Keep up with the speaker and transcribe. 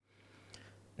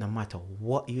no matter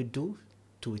what you do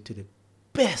it to the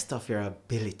best of your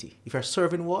ability. If you're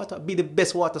serving water, be the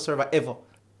best water server ever.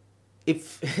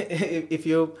 If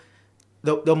you,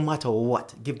 no matter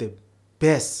what, give the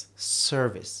best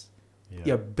service,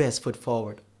 your best foot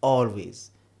forward, always.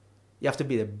 You have to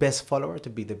be the best follower to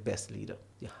be the best leader.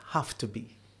 You have to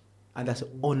be. And that's the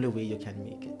only way you can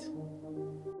make it.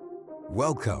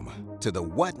 Welcome to the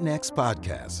What Next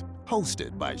podcast,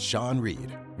 hosted by Sean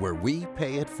Reed, where we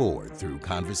pay it forward through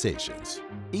conversations.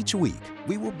 Each week,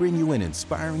 we will bring you an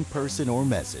inspiring person or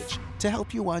message to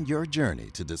help you on your journey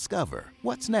to discover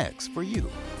what's next for you.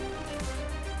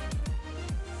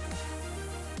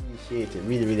 Appreciate it.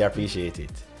 Really, really appreciate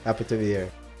it. Happy to be here.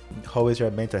 How is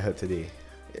your mental health today?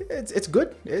 It's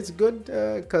good. It's good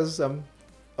because I'm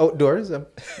outdoors. I'm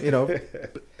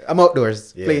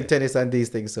outdoors playing tennis and these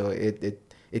things, so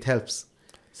it helps.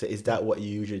 So is that what you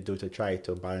usually do to try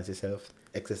to balance yourself?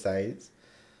 Exercise?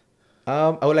 I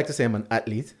would like to say I'm an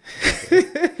athlete,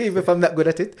 even if I'm not good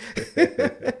at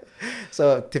it.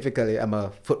 So typically I'm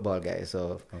a football guy.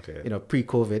 So,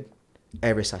 pre-COVID,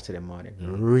 every Saturday morning,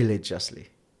 religiously,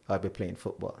 I'll be playing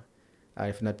football. And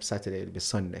if not Saturday, it'll be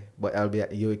Sunday. But I'll be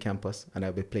at the UE campus and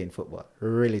I'll be playing football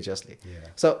religiously. Yeah.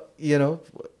 So,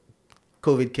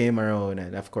 COVID came around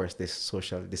and, of course, this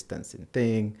social distancing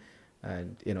thing.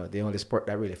 And, the only sport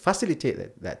that really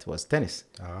facilitated that was tennis.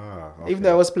 Even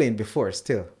though I was playing before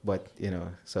still. But,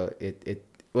 so it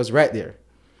was right there.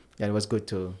 And it was good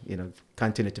to,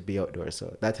 continue to be outdoors.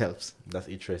 So that helps. That's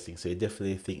interesting. So you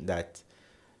definitely think that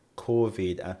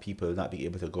COVID and people not being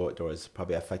able to go outdoors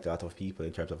probably affect a lot of people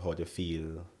in terms of how they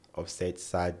feel, upset,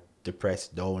 sad,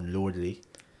 depressed, down, lonely.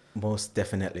 Most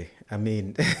definitely. I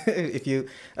mean,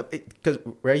 because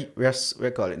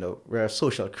we're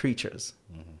social creatures.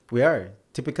 Mm-hmm. We are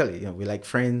typically, we like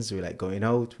friends, we like going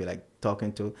out, we like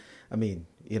talking to. I mean,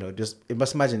 just you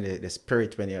must imagine the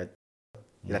spirit when you're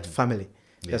that family.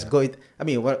 Yeah. Just going. I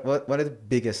mean, one of the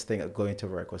biggest thing of going to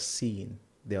work was seeing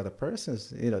the other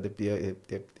persons.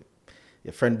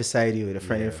 Your friend beside you, the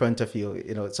friend in front of you,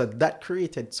 so that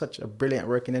created such a brilliant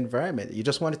working environment. You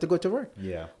just wanted to go to work.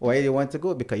 Yeah. Why do you want to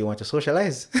go? Because you want to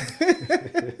socialize.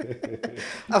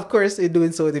 Of course, in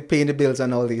doing so, they're paying the bills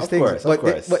and all these things.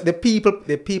 But the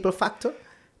people factor,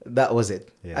 that was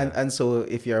it. Yeah. And so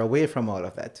if you're away from all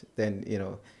of that, then,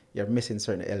 you're missing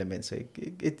certain elements. So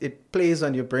it plays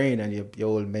on your brain and your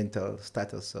whole mental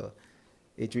status. So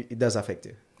it does affect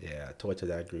you. Yeah, I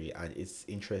totally agree. And it's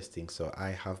interesting. So I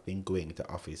have been going to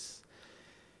office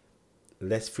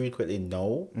less frequently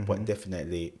now, but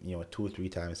definitely,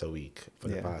 2-3 times a week for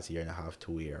the past year and a half,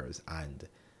 2 years. And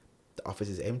the office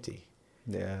is empty.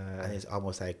 Yeah. And it's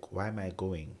almost like, why am I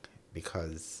going?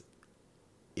 Because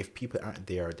if people aren't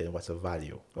there, then what's the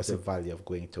value? What's the value of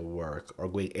going to work or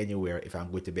going anywhere if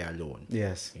I'm going to be alone?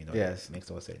 Yes. Yes. It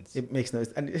makes no sense. It makes no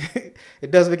sense. And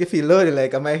it does make you feel lonely,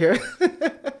 like, am I here?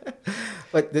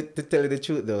 But to tell you the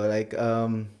truth, though,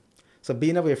 so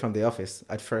being away from the office,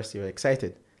 at first you're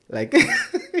excited. Like,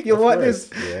 you want this.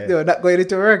 Yeah. You're not going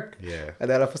into work. Yeah. And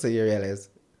then all of a sudden you realize,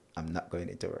 I'm not going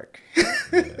into work.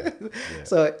 Yeah.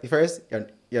 So first,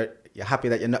 you're happy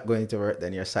that you're not going to work,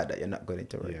 then you're sad that you're not going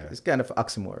to work. Yeah. It's kind of an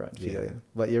oxymoron feeling.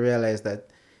 But you realize that,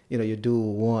 you do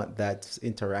want that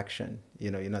interaction.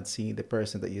 You're not seeing the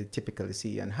person that you typically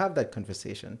see and have that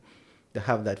conversation. To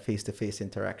have that face-to-face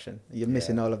interaction. You're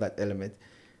missing all of that element.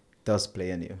 Does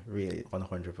play on you, really.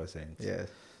 100%. Yeah.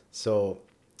 So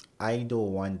I know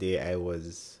one day I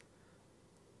was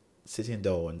sitting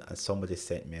down and somebody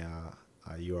sent me a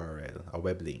URL, a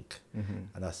web link,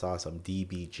 and I saw some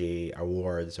DBJ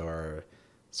awards or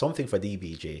something for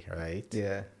DBJ, right?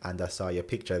 Yeah. And I saw your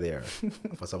picture there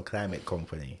for some climate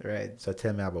company. Right. So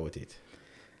tell me about it.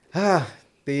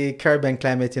 The Caribbean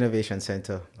Climate Innovation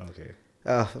Center. Okay.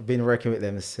 I've been working with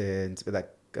them since, it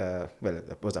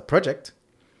was a project.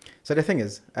 So the thing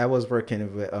is, I was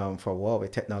working with, for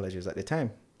Huawei Technologies at the time.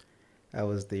 I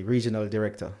was the regional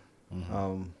director,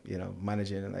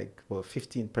 managing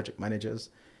 15 project managers.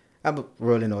 I'm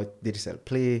rolling out digital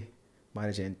play,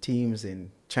 managing teams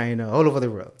in China, all over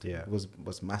the world. Yeah. It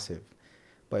was massive,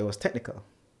 but it was technical.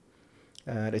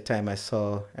 At the time I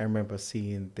remember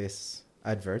seeing this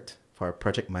advert for a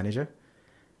project manager.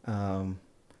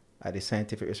 At the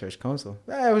Scientific Research Council.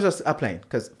 I was just applying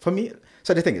because for me,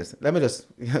 so the thing is, let me just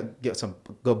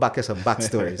go back to some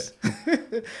backstories.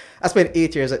 I spent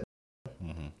 8 years at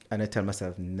and I tell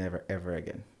myself never ever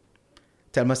again.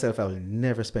 Tell myself I will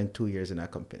never spend 2 years in a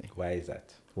company. Why is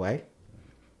that? Why?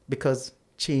 Because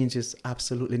change is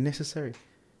absolutely necessary.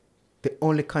 The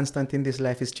only constant in this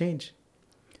life is change.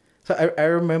 So I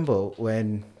remember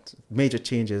when major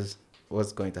changes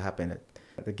was going to happen.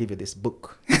 They give you this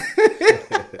book.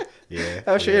 Yeah.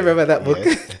 I'm sure you remember that book.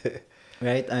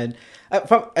 Right? And I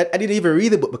didn't even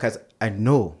read the book because I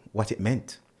know what it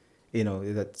meant. You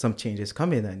know, that some changes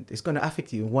coming and it's going to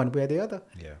affect you in one way or the other.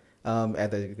 Yeah.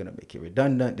 Either you're going to make it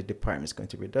redundant, the department's going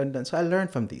to be redundant. So I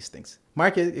learned from these things.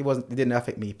 Market, it didn't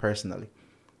affect me personally,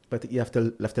 but you have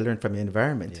to learn from your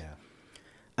environment. Yeah.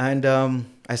 And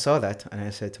I saw that and I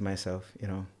said to myself, you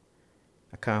know,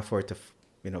 I can't afford to,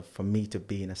 for me to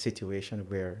be in a situation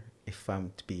where if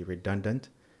I'm to be redundant,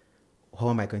 how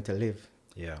am I going to live?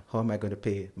 Yeah. How am I going to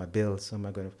pay my bills? How am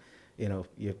I going to,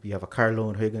 you have a car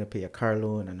loan, how are you going to pay a car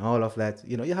loan and all of that?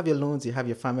 You know, you have your loans, you have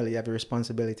your family, you have your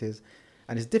responsibilities.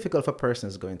 And it's difficult for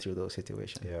persons going through those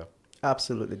situations. Yeah.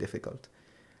 Absolutely difficult.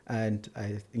 And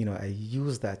I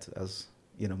use that as,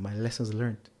 my lessons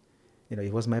learned.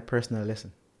 It was my personal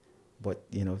lesson. But,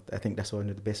 I think that's one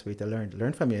of the best way to learn.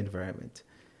 Learn from your environment.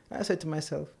 I said to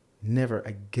myself, never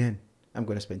again I'm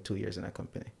going to spend 2 years in a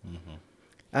company. Mm-hmm.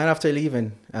 And after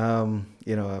leaving, I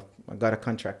got a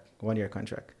contract, 1 year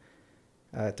contract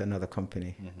at another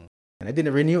company. Mm-hmm. And I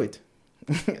didn't renew it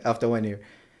after 1 year.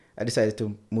 I decided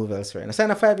to move elsewhere. And I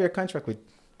signed a 5-year contract with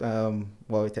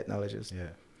Huawei Technologies. Yeah.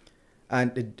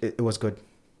 And it was good.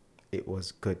 It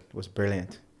was good. It was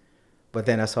brilliant. But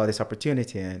then I saw this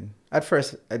opportunity. And at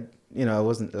first, I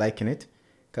wasn't liking it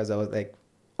because I was like,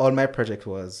 all my project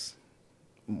was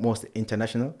mostly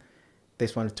international.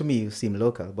 This one, to me, seemed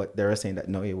local. But they were saying that,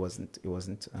 no, it wasn't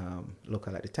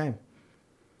local at the time.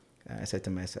 I said to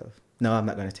myself, no, I'm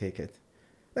not going to take it.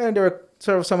 And there were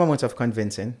sort of some amounts of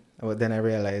convincing. But then I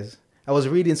realized, I was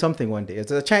reading something one day.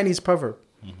 It's a Chinese proverb.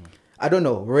 Mm-hmm. I don't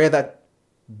know where that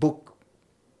book,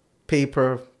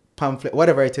 paper, pamphlet,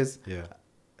 whatever it is,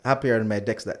 appeared on my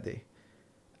decks that day.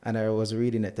 And I was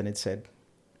reading it and it said,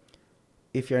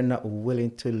 if you're not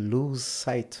willing to lose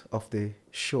sight of the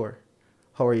shore,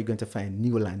 how are you going to find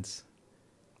new lands?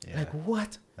 Yeah. Like,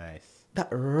 what? Nice. That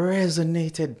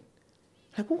resonated.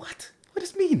 Like, what? What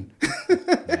does it mean?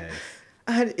 Nice.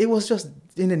 And it was just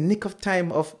in the nick of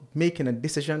time of making a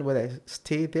decision whether I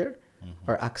stay there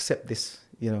or accept this,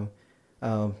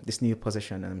 this new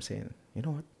position. And I'm saying, you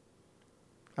know what?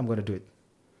 I'm going to do it.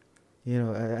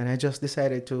 And I just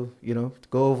decided to, to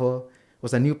go over. It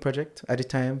was a new project at the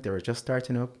time. They were just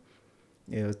starting up,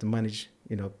 to manage,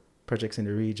 projects in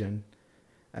the region.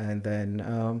 And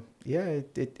then,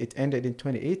 it ended in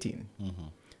 2018. Mm-hmm.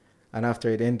 And after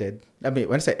it ended,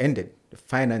 when I say ended, the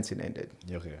financing ended.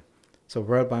 Okay. So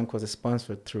World Bank was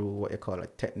sponsored through what you call a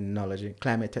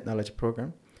climate technology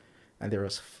program. And they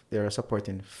were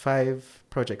supporting 5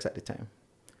 projects at the time.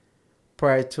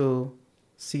 Prior to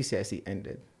CCIC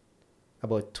ended,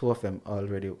 about 2 of them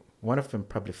already, one of them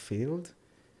probably failed,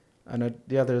 and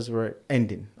the others were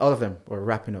ending. All of them were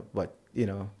wrapping up, but,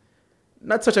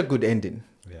 not such a good ending.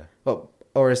 Yeah. But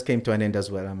ours came to an end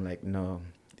as well. I'm like, no,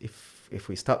 if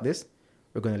we stop this,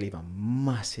 we're going to leave a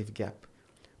massive gap.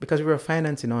 Because we were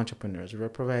financing entrepreneurs. We were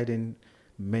providing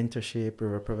mentorship. We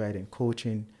were providing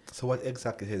coaching. So what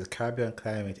exactly is Caribbean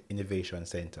Climate Innovation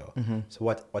Center? Mm-hmm. So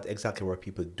what exactly were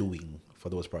people doing for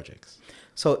those projects?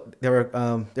 So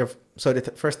the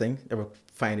first thing, they were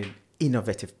finding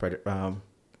innovative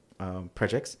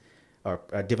projects or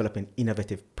developing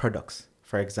innovative products.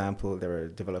 For example, they were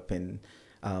developing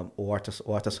water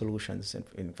solutions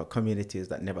for communities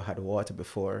that never had water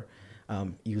before,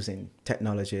 using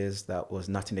technologies that was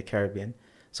not in the Caribbean.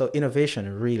 So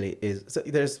innovation really is,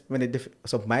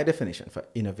 so my definition for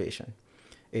innovation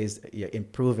is you're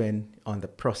improving on the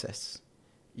process.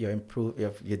 You're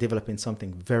developing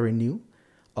something very new,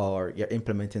 or you're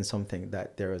implementing something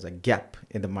that there is a gap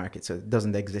in the market, so it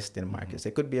doesn't exist in the market. Mm-hmm. So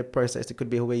it could be a process, it could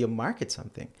be a way you market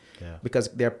something. Yeah. Because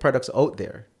there are products out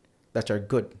there that are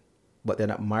good, but they're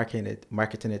not marketing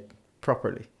it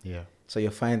properly. Yeah. So you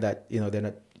find that, they're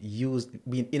not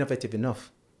being innovative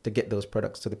enough to get those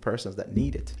products to the persons that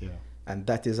need it. Yeah. And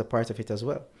that is a part of it as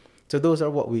well. So those are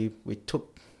what we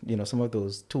took, some of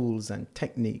those tools and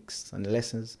techniques and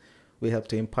lessons we helped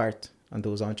to impart on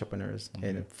those entrepreneurs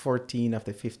in 14 of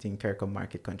the 15 CARICOM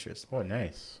market countries. Oh,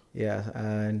 nice. Yeah.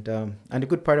 And the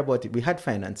good part about it, we had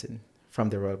financing from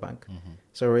the World Bank. Mm-hmm.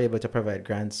 So we were able to provide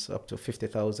grants up to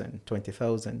 50,000,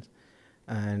 20,000.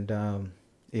 And,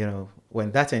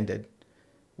 when that ended,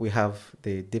 we have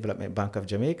the Development Bank of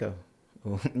Jamaica,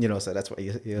 so that's what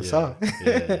you saw.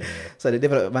 Yeah. So the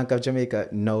Development Bank of Jamaica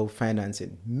now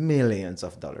financing millions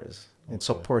of dollars in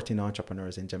supporting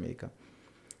entrepreneurs in Jamaica.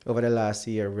 Over the last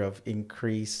year, we have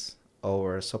increased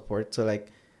our support. So like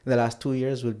in the last 2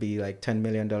 years would be like $10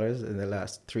 million in the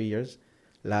last 3 years.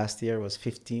 Last year was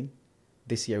 15.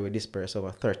 This year we dispersed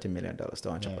over $30 million to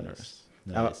entrepreneurs.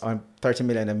 Nice. 30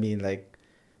 million, I mean like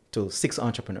to 6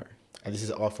 entrepreneurs. And this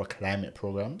is all for climate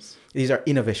programs? These are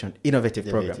innovative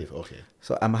programs. Okay.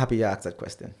 So I'm happy you asked that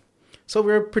question. So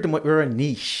we're a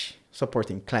niche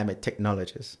supporting climate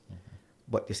technologies.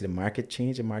 But you see, the market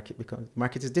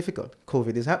market is difficult.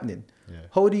 COVID is happening. Yeah.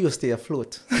 How do you stay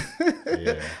afloat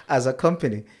as a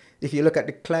company? If you look at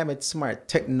the climate smart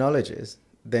technologies,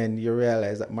 then you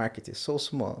realize that market is so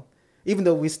small, even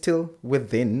though we're still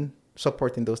within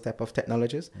supporting those type of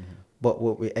technologies, but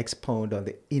what we expound on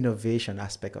the innovation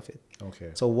aspect of it.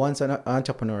 Okay. So once an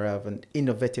entrepreneur have an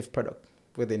innovative product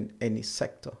within any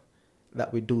sector,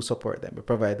 that we do support them. We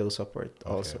provide those support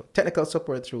also. Technical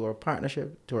support through our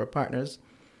partnership, to our partners,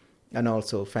 and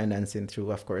also financing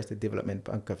through, of course, the Development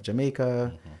Bank of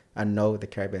Jamaica, and now the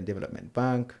Caribbean Development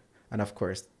Bank, and of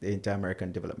course, the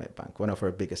Inter-American Development Bank, one of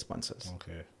our biggest sponsors.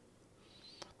 Okay.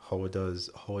 How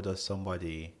does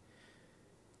somebody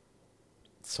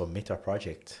submit a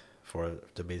project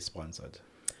to be sponsored?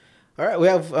 All right, we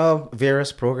have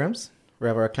various programs. We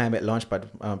have our Climate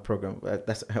Launchpad program.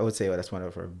 I would say that's one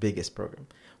of our biggest programs.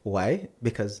 Why?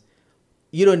 Because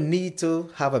you don't need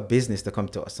to have a business to come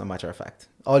to us, as a matter of fact.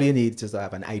 All you need is to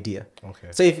have an idea. Okay.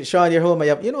 So if Sean, you're home, we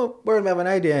have an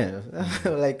idea.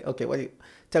 Like, okay,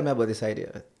 tell me about this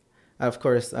idea. And of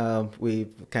course, we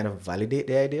kind of validate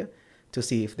the idea to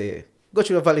see if they go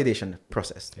through a validation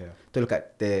process to look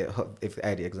at if the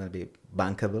idea is going to be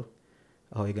bankable,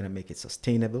 how you're going to make it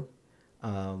sustainable.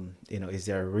 Is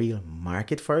there a real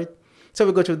market for it? So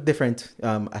we go through different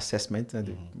assessment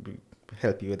and we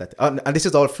help you with that. And this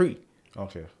is all free.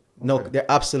 Okay. No, there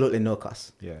absolutely no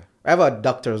cost. Yeah. I have a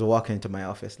doctors walk into my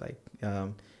office like, I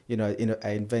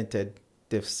invented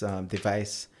this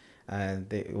device, and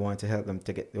they want us to help them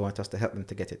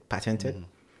to get it patented.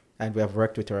 And we have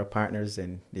worked with our partners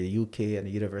in the UK and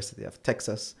the University of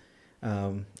Texas,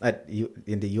 in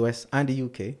the US and the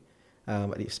UK.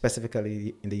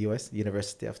 Specifically in the US,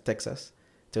 University of Texas,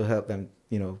 to help them,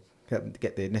 help them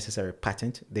get the necessary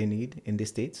patent they need in the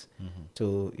States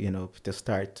to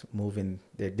start moving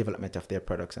the development of their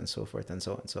products and so forth and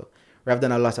so on. So we have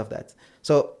done a lot of that.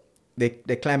 So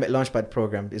the Climate Launchpad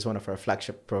program is one of our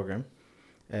flagship program.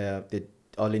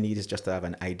 All you need is just to have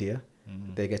an idea.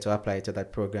 They get to apply to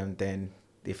that program. Then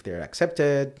if they're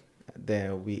accepted,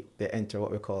 then they enter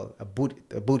what we call a boot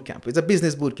camp. It's a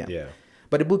business boot camp. Yeah.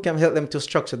 But the bootcamp help them to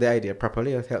structure the idea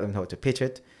properly, help them how to pitch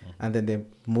it, and then they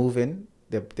move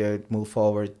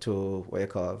forward to what you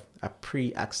call a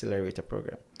pre-accelerator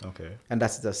program. Okay. And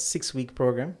that's the 6-week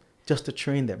program just to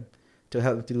train them, to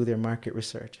help them to do their market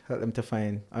research, help them to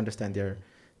understand their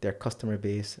customer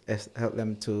base, help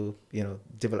them to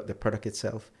develop the product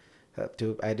itself, help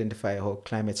to identify how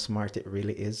climate smart it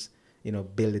really is,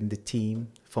 building the team,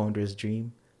 founder's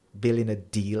dream, building a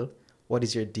deal. What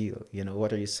is your deal?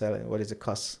 What are you selling? What is the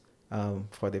cost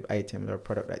for the item or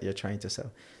product that you're trying to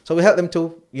sell? So we help them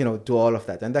to, do all of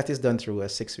that. And that is done through a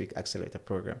 6-week accelerator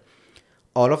program.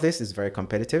 All of this is very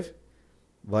competitive,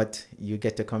 but you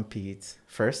get to compete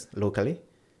first locally.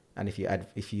 And if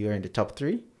you're in the top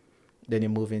 3, then you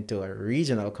move into a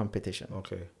regional competition.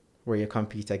 Okay. Where you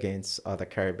compete against other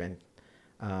Caribbean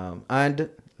and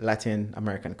Latin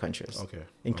American countries,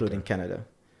 including Canada.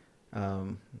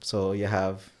 So you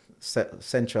have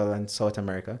Central and South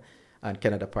America, and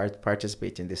Canada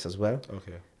participate in this as well.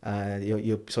 Okay.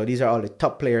 So these are all the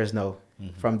top players now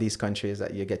from these countries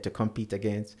that you get to compete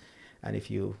against, and if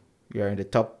you're in the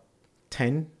top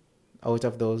 10 out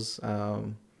of those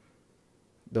in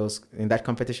that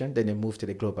competition, then you move to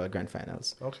the global grand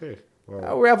finals. Okay.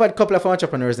 Wow. We have had a couple of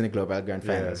entrepreneurs in the global grand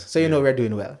finals, so we're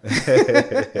doing well.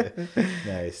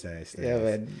 Nice. Yeah,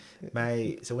 man.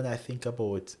 So when I think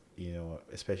about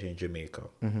especially in Jamaica,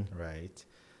 right,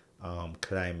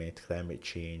 climate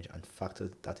change and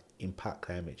factors that impact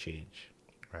climate change,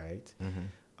 right,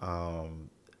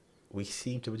 we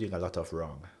seem to be doing a lot of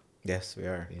wrong. Yes, we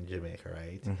are in Jamaica,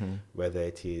 right? Whether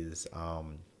it is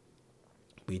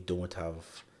we don't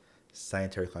have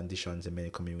sanitary conditions in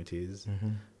many communities.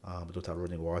 We don't have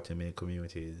running water in many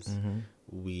communities.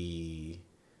 We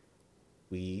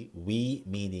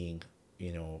meaning,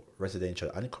 residential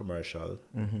and commercial,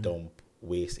 dump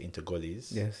waste into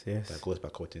gullies. Yes. That goes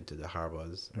back out into the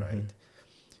harbors, right?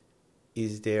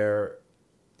 Is there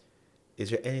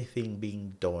anything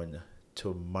being done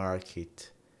to market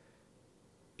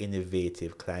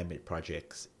innovative climate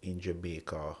projects in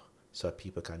Jamaica so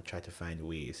people can try to find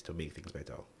ways to make things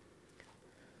better?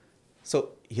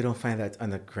 So you don't find that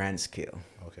on a grand scale.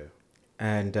 Okay.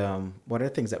 And one of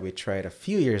the things that we tried a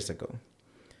few years ago,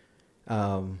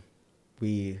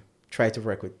 we tried to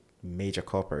work with major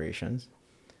corporations,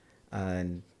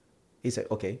 and he said,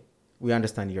 okay, we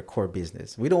understand your core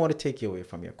business. We don't want to take you away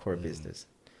from your core business.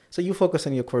 So you focus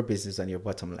on your core business and your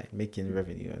bottom line, making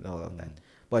revenue and all of that.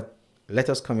 But let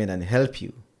us come in and help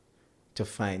you to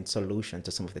find solution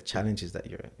to some of the challenges that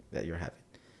you're having.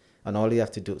 And all you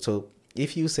have to do, so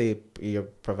if you say you're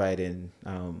providing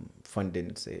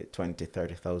funding, say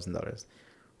 $20,000-$30,000,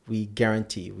 we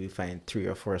guarantee we find 3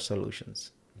 or 4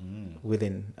 solutions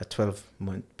within a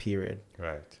 12-month period.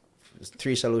 Right.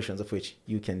 3 solutions of which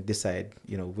you can decide,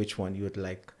 which one you would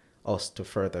like us to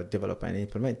further develop and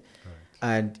implement. Right.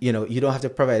 And, you don't have to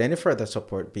provide any further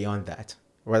support beyond that,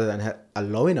 rather than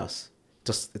allowing us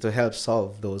to help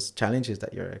solve those challenges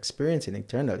that you're experiencing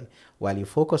internally while you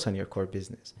focus on your core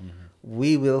business.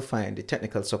 We will find the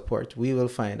technical support. We will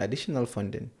find additional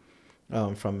funding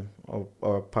from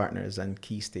our partners and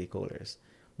key stakeholders.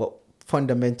 But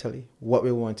fundamentally, what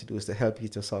we want to do is to help you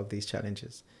to solve these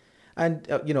challenges. And,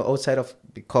 outside of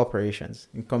the corporations,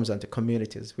 it comes down to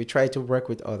communities. We try to work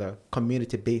with other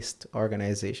community-based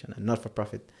organizations and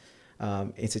not-for-profit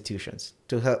institutions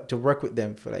to work with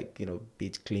them for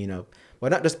beach cleanup.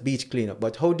 Well, not just beach cleanup,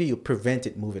 but how do you prevent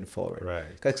it moving forward? Right.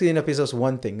 Because cleanup is just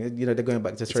one thing. They're going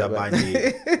back to it's a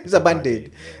Band-Aid. It's a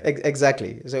Band-Aid. Yeah.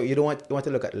 Exactly. So you want to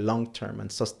look at long-term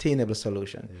and sustainable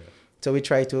solution. Yeah. So we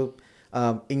try to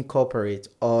incorporate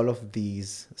all of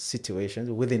these situations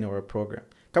within our program.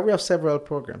 Because we have several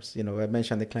programs. I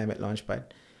mentioned the Climate Launchpad.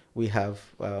 We have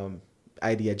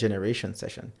idea generation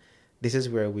session. This is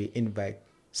where we invite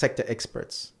sector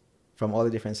experts from all the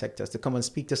different sectors to come and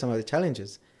speak to some of the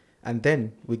challenges. And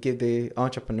then we give the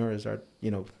entrepreneurs or,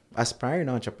 aspiring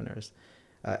entrepreneurs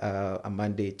a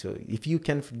mandate to, if you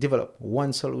can develop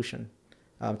one solution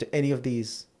to any of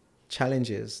these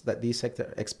challenges that these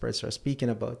sector experts are speaking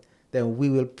about, then we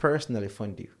will personally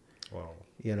fund you. Wow.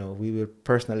 We will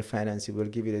personally finance you. We'll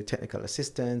give you the technical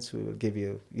assistance. We will give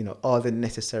you, all the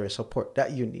necessary support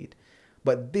that you need.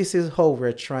 But this is how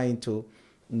we're trying to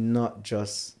not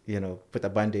just, put a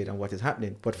Band-Aid on what is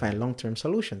happening, but find long-term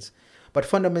solutions. But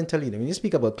fundamentally, when you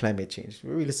speak about climate change,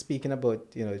 we're really speaking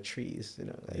about, trees,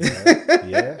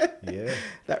 Yeah.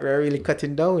 that we're really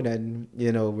cutting down and,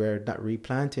 we're not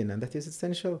replanting, and that is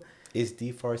essential. Is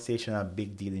deforestation a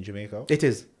big deal in Jamaica? It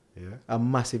is. Yeah. A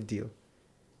massive deal.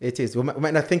 It is. We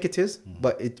might not think it is,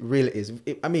 but it really is.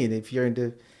 If you're in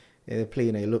the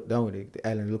plane and you look down, the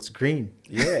island looks green.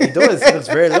 Yeah, it does. It looks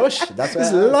very lush. That's why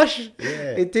it's lush.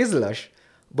 Yeah. It is lush.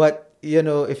 But,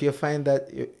 if you find that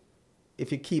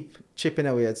if you keep chipping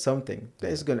away at something,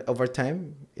 it's going to, over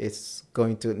time, it's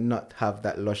going to not have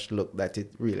that lush look that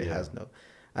it really has now.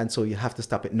 And so you have to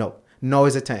stop it now. Now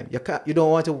is the time. You don't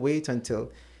want to wait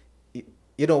until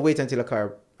you don't wait until a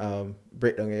car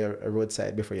break down a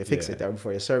roadside before you fix it or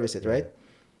before you service it, right?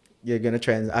 You're going to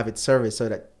try and have it serviced so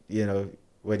that,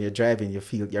 when you're driving, you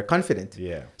feel you're confident.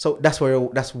 Yeah. So that's where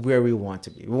we want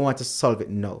to be. We want to solve it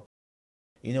now.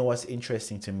 What's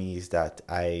interesting to me is that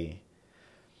I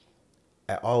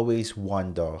always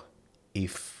wonder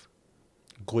if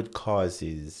good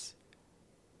causes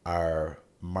are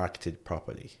marketed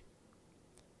properly.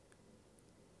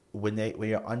 When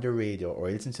you're on the radio or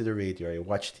you listen to the radio or you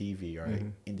watch TV or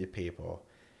in the paper,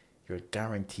 you're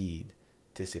guaranteed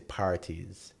to see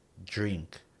parties,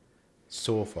 drink,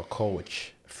 sofa,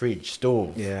 couch, fridge,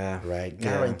 stove. Yeah. Right?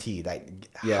 Guaranteed.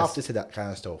 Have to see that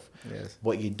kind of stuff. Yes.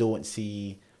 But you don't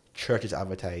see churches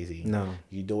advertising. No.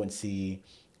 You don't see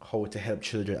how to help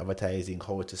children advertising,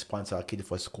 how to sponsor a kid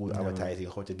for school advertising,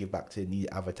 how to give back to the needy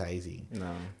advertising.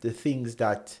 No. The things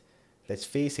that, let's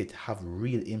face it, have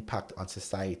real impact on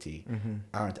society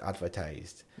aren't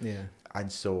advertised. Yeah.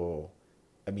 And so,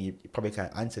 you probably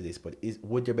can't answer this, but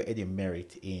would there be any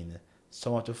merit in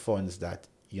some of the funds that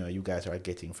you guys are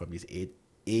getting from these eight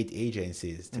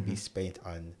agencies to be spent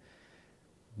on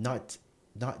not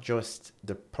just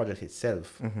the product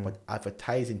itself, but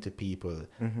advertising to people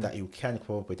that you can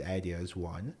come up with ideas,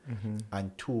 one,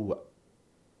 and two,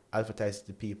 advertise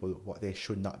to people what they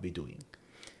should not be doing.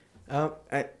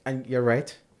 And you're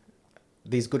right.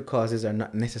 These good causes are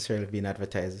not necessarily being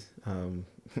advertised,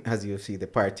 as you see the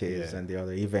parties and the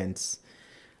other events.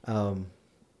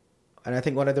 And I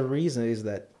think one of the reasons is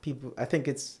that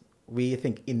we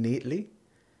think innately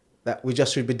that we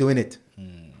just should be doing it.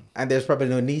 And there's probably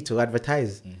no need to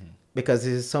advertise because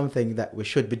this is something that we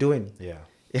should be doing.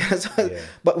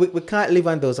 But we can't live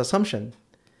on those assumptions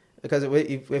because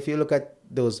if you look at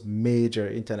those major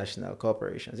international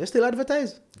corporations, they still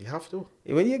advertise. You have to.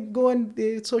 When you go on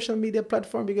the social media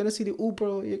platform, you're going to see the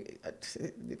Uber.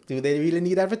 Do they really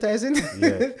need advertising?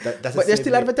 Yeah. That's but they're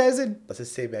still advertising. That's the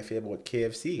same I feel about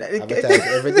KFC. Advertise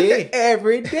every day.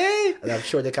 Every day. And I'm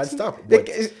sure they can't stop. But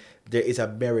there is a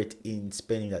merit in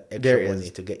spending that extra money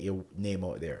to get your name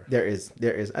out there. There is.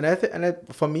 And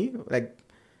for me,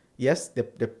 yes,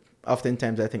 the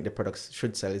oftentimes I think the product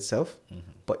should sell itself,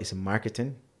 but it's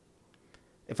marketing.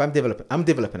 If I'm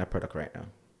developing a product right now,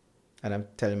 and I'm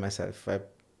telling myself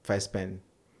if I spend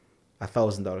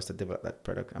 $1,000 to develop that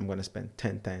product, I'm going to spend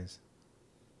 10 times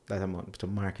that amount to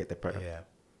market the product. Yeah.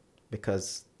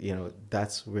 Because,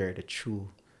 that's where the true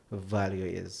value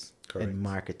is. Correct. In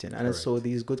marketing. And Correct. So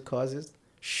these good causes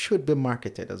should be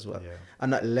marketed as well. Yeah.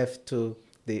 And not left to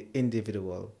the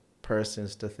individual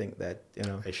persons to think that,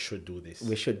 I should do this.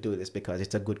 We should do this because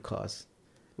it's a good cause.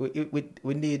 We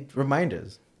need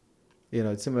reminders.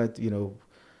 It's similar to,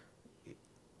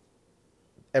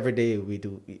 every day we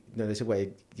do, this is why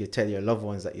you tell your loved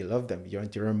ones that you love them. You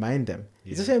want to remind them.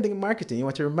 Yeah. It's the same thing in marketing. You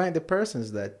want to remind the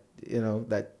persons that,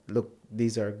 that, look,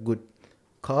 these are good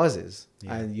causes.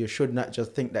 Yeah. And you should not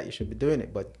just think that you should be doing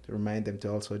it, but remind them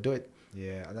to also do it.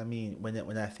 Yeah. And I mean,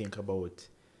 when I think about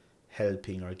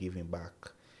helping or giving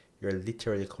back, you're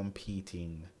literally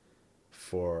competing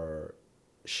for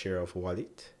share of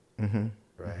wallet. Mm-hmm.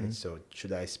 Right? Mm-hmm. So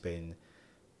should I spend,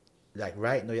 like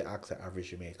right now you ask the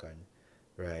average Jamaican,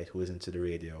 right, who is into the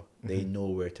radio, they know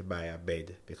where to buy a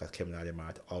bed because Kevin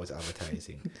Ademart always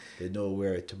advertising. They know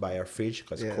where to buy a fridge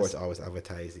because Yes. Court always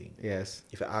advertising. Yes.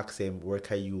 If I ask them where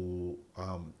can you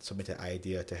submit an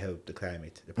idea to help the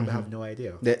climate, they probably have no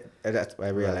idea. That's what I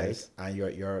realize. Right?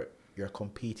 And you're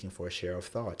competing for a share of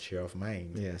thought, share of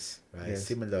mind. Yes. Right. Yes.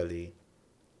 Similarly,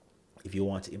 if you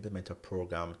want to implement a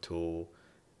program to,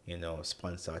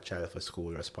 sponsor a child for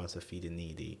school or sponsor feeding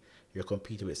needy, you're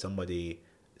competing with somebody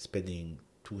spending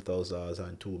 $2,000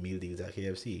 on 2 meal deals at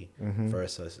KFC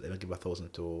versus they don't give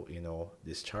 $1,000 to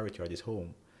this charity or this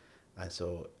home. And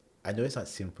so I know it's not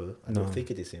simple. I don't think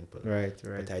it is simple. Right.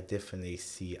 But I definitely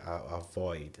see a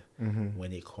void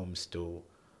when it comes to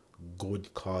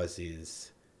good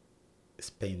causes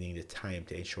spending the time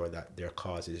to ensure that their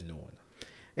cause is known.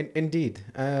 Indeed.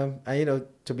 And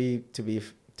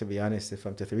to be honest, if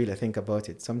I'm to really think about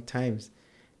it, sometimes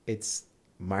it's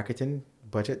marketing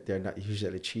budget. They're not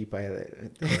usually cheap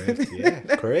either. Correct. Yeah.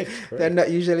 Correct. They're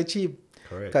not usually cheap.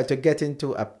 Correct. Because to get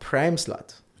into a prime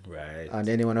slot right on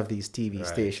any one of these TV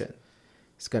stations,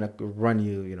 it's gonna run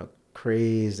you,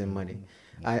 crazy money.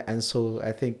 And so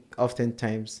I think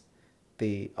oftentimes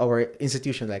our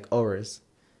institution like ours,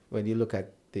 when you look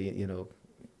at do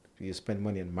you spend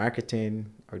money on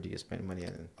marketing or do you spend money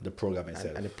on the program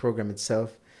itself? And the program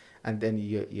itself, and then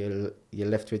you're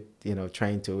left with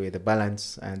trying to weigh the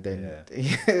balance, and then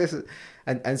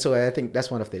and so I think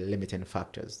that's one of the limiting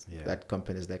factors that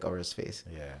companies like ours face.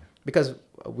 Yeah, because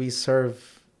we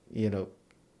serve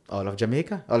all of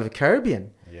Jamaica, all of the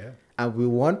Caribbean. Yeah, and we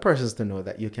want persons to know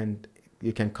that you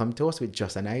can come to us with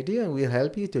just an idea, and we'll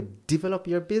help you to develop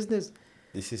your business.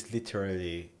 This is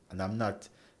literally, and I'm not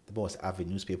the most avid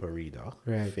newspaper reader,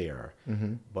 fair,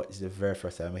 but it's the very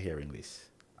first time I'm hearing this.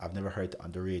 I've never heard it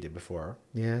on the radio before.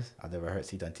 Yes. I've never heard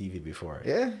it on TV before.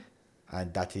 Yeah.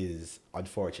 And that is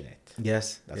unfortunate.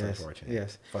 Yes. That's unfortunate.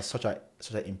 Yes. For such an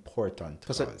important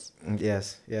cause.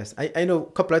 Yes. I know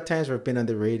a couple of times we've been on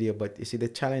the radio, but you see the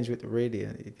challenge with the radio,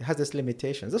 it has its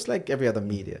limitations, just like every other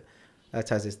media. That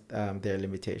has its, their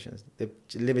limitations. The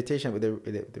limitation with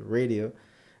the radio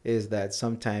is that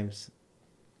sometimes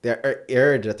they're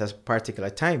aired at a particular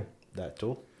time. That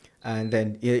too. And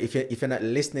then if you're not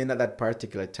listening at that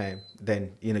particular time,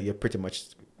 then you're pretty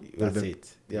much that's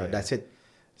it. Yeah, that's it.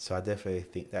 So I definitely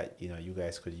think that you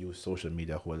guys could use social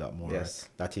media a whole lot more. Yes.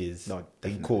 That is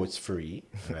in quotes free,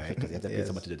 right? Because you have to pay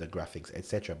someone to do the graphics,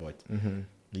 etc. But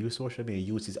use social media,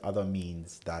 use these other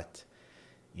means that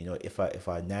if a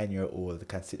 9-year-old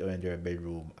can sit down in their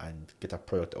bedroom and get a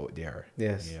product out there.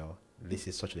 Yes. This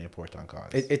is such an important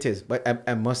cause. It is, but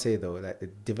I must say though that the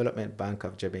Development Bank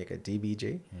of Jamaica,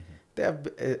 DBJ, they have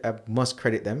I must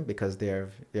credit them because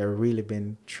they're really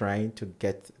been trying to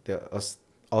get us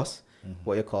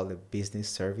what you call the business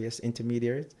service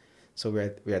intermediaries. So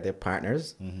we are their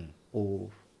partners who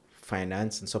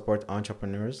finance and support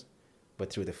entrepreneurs,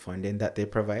 but through the funding that they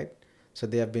provide. So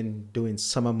they have been doing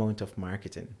some amount of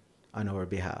marketing on our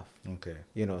behalf. Okay.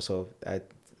 So I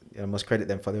must credit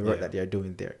them for the work that they are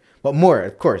doing there. But more,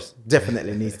 of course,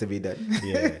 definitely needs to be done.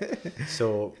 Yeah.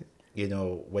 So,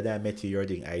 when I met you, you're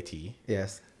doing IT.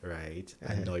 Yes. Right?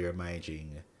 And now you're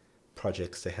managing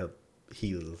projects to help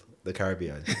heal the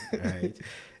Caribbean. Right?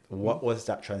 What was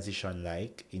that transition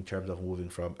like in terms of moving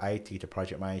from IT to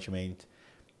project management,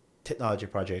 technology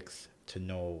projects to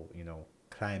now,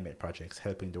 climate projects,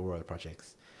 helping the world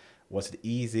projects? Was it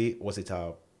easy? Was it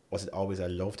always a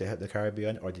love to help the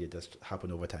Caribbean, or did it just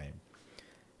happen over time?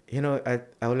 I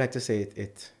would like to say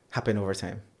it happened over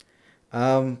time.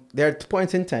 There are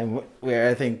points in time where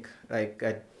I think I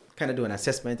kind of do an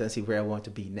assessment and see where I want to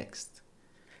be next.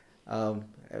 Um,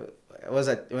 when I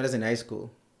was in high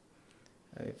school,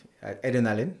 at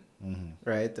Edinallen,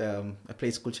 right? I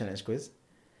played school challenge quiz,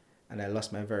 and I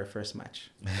lost my very first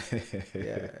match.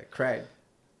 Yeah, I cried.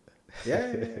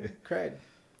 Yeah, cried.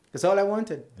 That's all I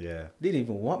wanted. Yeah. Didn't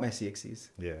even want my CXCs.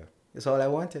 Yeah. That's all I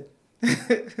wanted.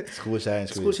 School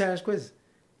challenge quiz. School challenge quiz.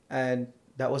 And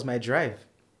that was my drive.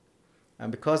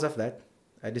 And because of that,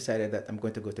 I decided that I'm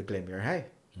going to go to Glenmuir High.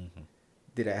 Mm-hmm.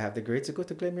 Did I have the grades to go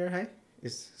to Glenmuir High?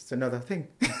 It's another thing.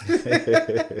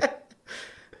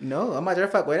 No, a matter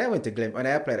of fact, when I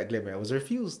applied at Glenmuir, I was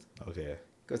refused. Okay.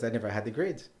 Because I never had the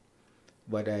grades.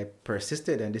 But I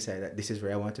persisted and decided that this is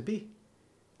where I want to be.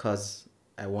 Because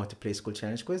I want to play school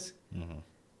challenge quiz. Mm-hmm.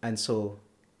 And so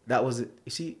that was it.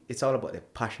 You see, it's all about the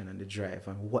passion and the drive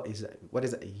and what is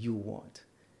it you want.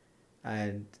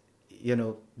 And,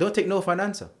 don't take no for an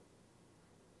answer.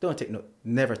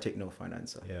 Never take no for an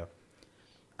answer. Yeah.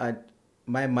 And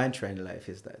my mantra in life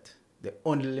is that the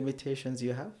only limitations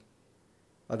you have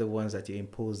are the ones that you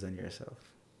impose on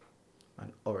yourself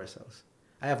and ourselves.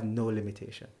 I have no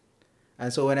limitation.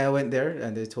 And so when I went there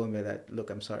and they told me that,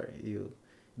 look, I'm sorry, you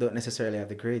don't necessarily have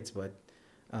the grades, but,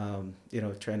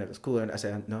 trying out of school. And I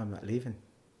said, no, I'm not leaving.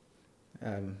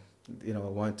 I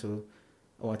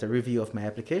want a review of my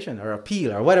application or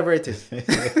appeal or whatever it is.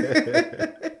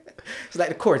 It's like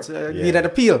the courts. Need an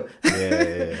appeal.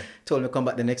 Yeah. Told me to come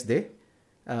back the next day.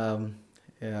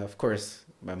 Of course,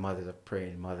 my mother's a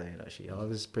praying mother. She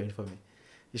always praying for me.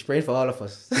 She's praying for all of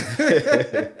us.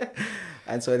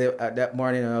 And so that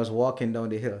morning, I was walking down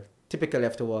the hill. Typically, I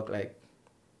have to walk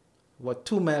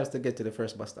 2 miles to get to the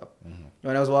first bus stop. Mm-hmm.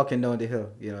 When I was walking down the hill,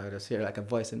 I just hear a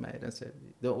voice in my head and said,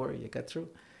 "Don't worry, you got through."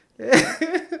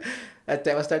 That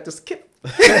time I started to skip.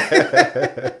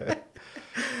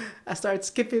 I started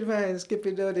skipping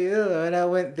down the hill. When I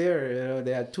went there,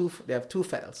 they have two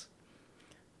files.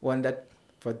 One that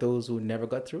for those who never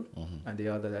got through, mm-hmm. and the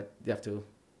other that you have to,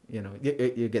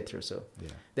 you get through. So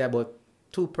there are about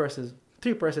three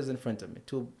persons in front of me,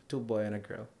 two boy and a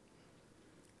girl.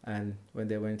 And when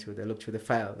they went through, they looked through the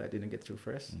file that didn't get through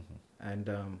first, mm-hmm. and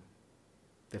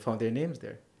they found their names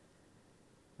there.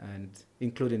 And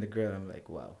including the girl, I'm like,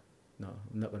 wow, no,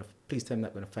 please tell me I'm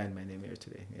not going to find my name here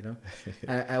today,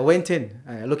 I went in,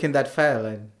 I looked in that file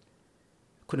and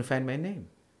couldn't find my name.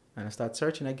 And I started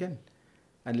searching again.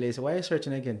 And the lady said, why are you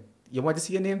searching again? You want to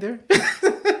see your name there?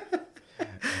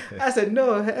 I said,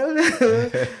 no, hell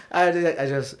no. I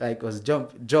just was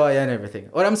joy and everything.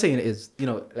 What I'm saying is,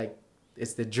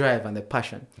 it's the drive and the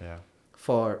passion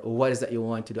for what is that you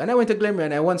want to do. And I went to Glenmuir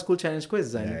and I won school challenge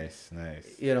quiz. And, nice.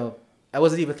 I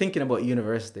wasn't even thinking about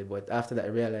university, but after that I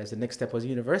realized the next step was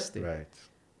university. Right.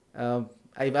 I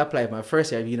applied my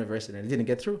first year of university and I didn't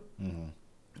get through. Mm-hmm.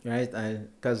 Right?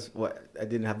 Because I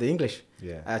didn't have the English.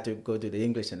 Yeah. I had to go do the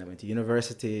English and I went to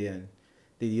university and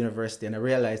did university and I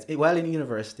realized while in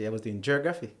university I was doing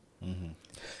geography. Mm-hmm.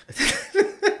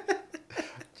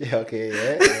 Okay.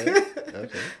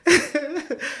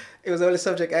 It was the only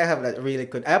subject I have that really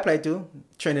could. I applied to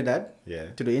Trinidad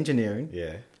to do engineering.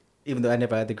 Yeah. Even though I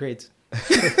never had the grades.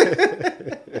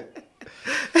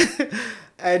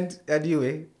 and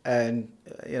UA, and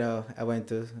I went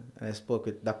to and I spoke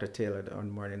with Dr. Taylor on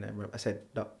the morning. I said,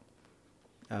 Doc,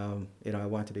 I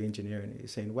want to do engineering.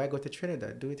 He's saying, why go to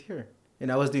Trinidad? Do it here.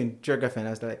 I was doing geography, and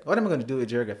I was like, what am I going to do with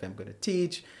geography? I'm going to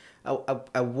teach.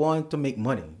 I want to make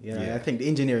money. I think the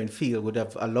engineering field would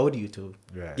have allowed you to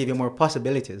give you more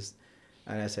possibilities.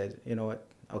 And I said, you know what?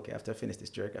 Okay, after I finish this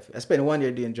geography. I spent 1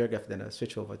 year doing geography, then I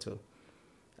switched over to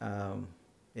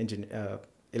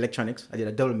electronics. I did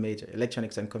a double major,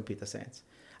 electronics and computer science.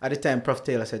 At the time, Prof.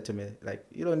 Taylor said to me,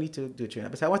 you don't need to do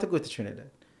Trinidad. But I said, I want to go to Trinidad.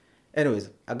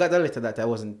 Anyways, I got the letter that I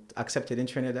wasn't accepted in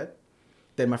Trinidad.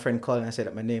 Then my friend called and I said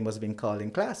that my name was being called in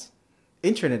class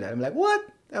in Trinidad. I'm like, what?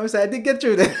 I was like, I didn't get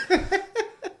through that.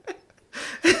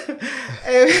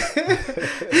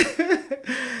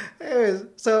 Anyways,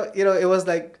 so, it was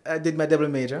like I did my double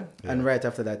major. Yeah. And right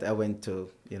after that, I went to,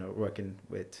 working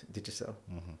with Digicel.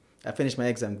 Mm-hmm. I finished my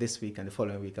exam this week and the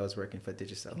following week I was working for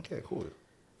Digicel. Okay, cool.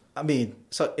 I mean,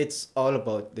 so it's all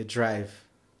about the drive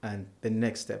and the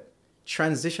next step.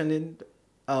 Transitioning,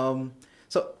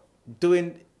 so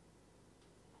doing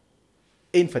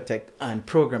infotech and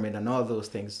programming and all those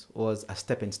things was a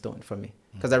stepping stone for me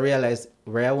because I realized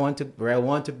where I want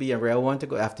to be and where I want to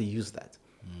go, I have to use that.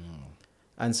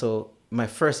 And so my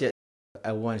first year,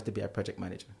 I wanted to be a project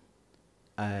manager.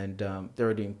 And they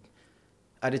were doing,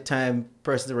 at the time,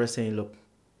 persons were saying, look,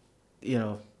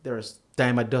 there's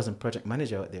dime a dozen project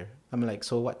manager out there. I'm like,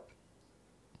 so what?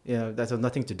 That has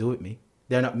nothing to do with me.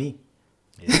 They're not me.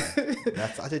 Yeah,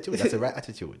 that's attitude. That's the right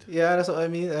attitude. Yeah, that's what I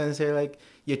mean. And so like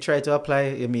you try to apply.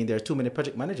 I mean, there are too many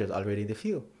project managers already in the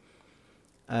field.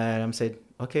 And I'm said,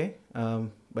 okay,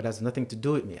 but that's nothing to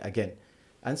do with me again.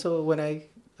 And so when I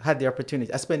had the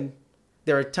opportunity,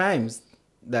 there are times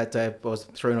that I was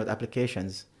throwing out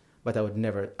applications, but I would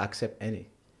never accept any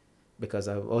because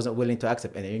I wasn't willing to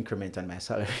accept any increment on my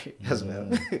salary as well.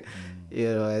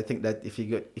 You know, I think that if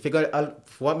you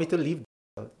want me to leave,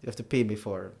 you have to pay me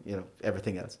for, you know,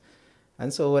 everything else.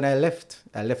 And so when I left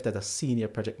as a senior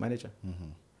project manager.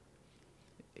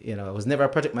 You know, I was never a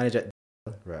project manager.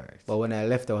 Right. But when I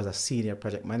left, I was a senior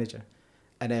project manager.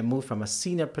 And I moved from a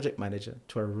senior project manager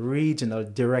to a regional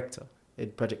director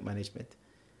in project management.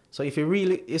 So if you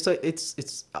really,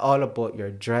 it's all about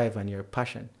your drive and your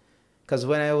passion. Because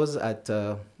when I was at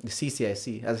the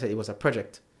CCIC, as I said, it was a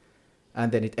project.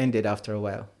 And then it ended after a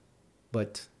while.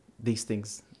 But these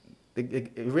things, I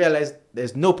realized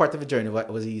there's no part of the journey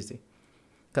that was easy.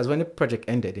 Because when the project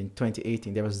ended in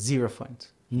 2018, there was zero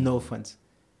funds, no funds.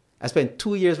 I spent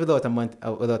 2 years without a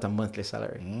monthly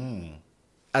salary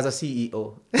as a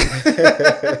CEO.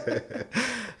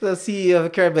 The CEO of the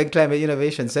Caribbean Climate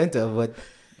Innovation Center, but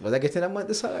was I getting a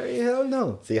monthly salary? Hell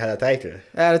no. So you had a title.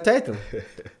 I had a title.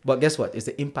 But guess what? It's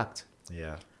the impact.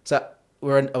 Yeah. So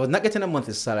I was not getting a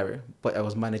monthly salary, but I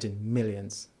was managing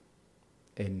millions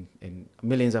in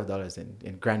millions of dollars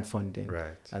in grant funding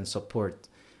and support.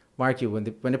 Mark you, when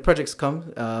the projects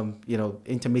come, you know,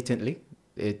 intermittently,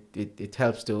 it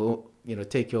helps to, you know,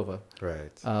 take you over.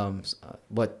 Right.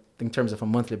 But in terms of a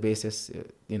monthly basis,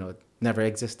 you know, it never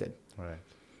existed. Right.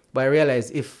 But I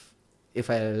realized if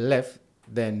I left,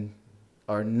 then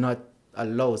or not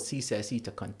allow CCIC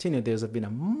to continue, there's been a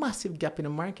massive gap in the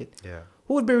market. Yeah.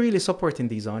 Who would be really supporting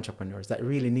these entrepreneurs that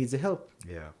really needs the help?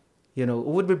 Yeah. You know, who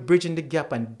would be bridging the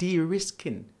gap and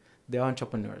de-risking the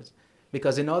entrepreneurs?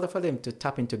 Because in order for them to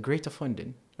tap into greater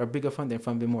funding or bigger funding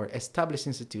from the more established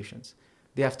institutions,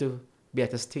 they have to be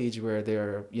at a stage where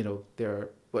they're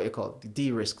what you call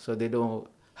de-risk, so they don't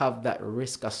have that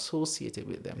risk associated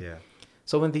with them. Yeah.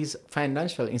 So when these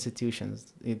financial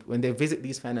institutions, when they visit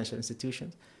these financial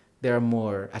institutions, they're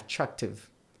more attractive.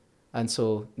 And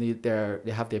so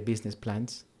they have their business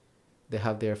plans, they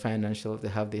have their financial, they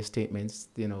have their statements,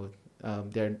 you know,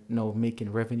 they're now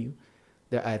making revenue.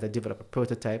 They either develop a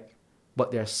prototype,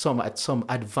 but they're at some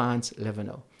advanced level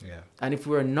now. Yeah. And if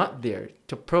we're not there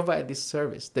to provide this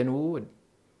service, then who would?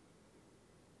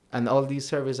 And all these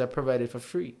services are provided for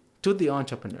free to the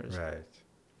entrepreneurs. Right.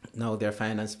 Now they're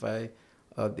financed by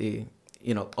all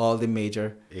the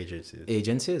major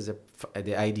agencies, the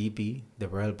IDB, the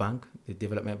World Bank, the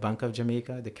Development Bank of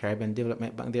Jamaica, the Caribbean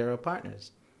Development Bank. They're our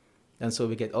partners. And so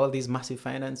we get all these massive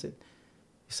financing.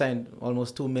 We signed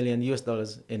almost $2 million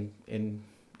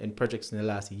in projects in the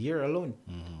last year alone.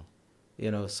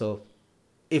 You know, so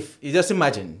if you just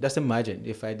imagine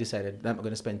if I decided that I'm going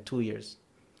to spend 2 years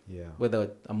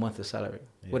without a monthly salary,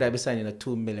 would I be signing a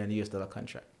 $2 million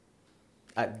contract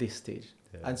at this stage?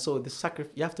 And so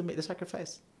you have to make the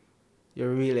sacrifice. You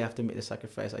really have to make the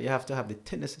sacrifice. You have to have the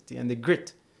tenacity and the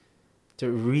grit to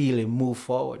really move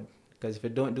forward. Because if you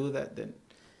don't do that, then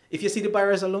if you see the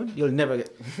barriers alone, you'll never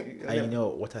get. I know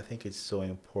what I think is so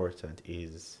important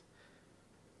is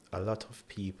a lot of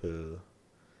people.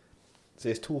 So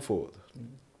it's twofold.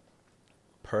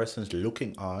 Persons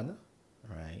looking on,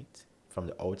 right, from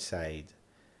the outside,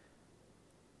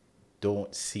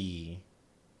 don't see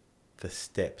the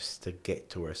steps to get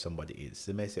to where somebody is.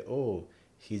 They may say, oh,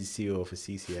 he's CEO for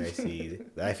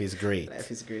CCIC. Life is great.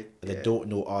 Life is great. They don't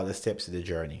know all the steps of the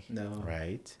journey. No.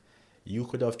 Right? You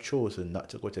could have chosen not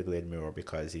to go to Glenmore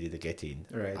because you didn't get in.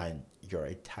 Right. And your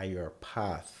entire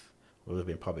path would have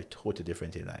been probably totally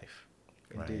different in life.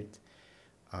 Indeed.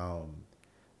 Right?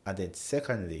 And then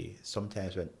secondly,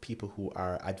 sometimes when people who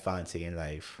are advancing in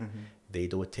life, they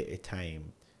don't take the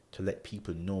time to let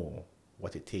people know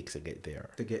what it takes to get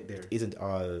there. It isn't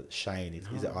all shine, it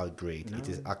isn't all great. No. It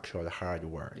is actual hard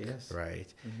work. Yes.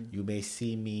 Right? You may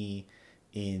see me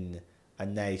in a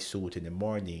nice suit in the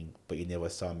morning, but you never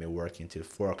saw me working till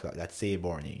 4 o'clock that same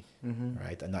morning.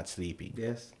 Right? And not sleeping.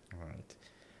 Yes. Right.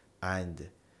 And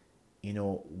you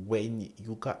know, when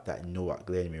you got that no at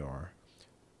Glenmore,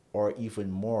 or even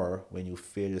more when you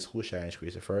failed the school challenge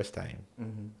quiz the first time,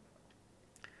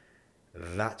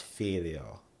 that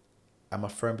failure, I'm a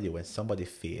firm believer when somebody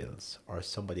fails or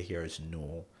somebody hears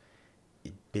no,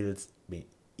 it builds,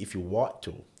 if you want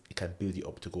to, it can build you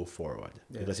up to go forward.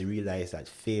 Because you realize that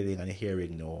failing and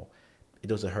hearing no, it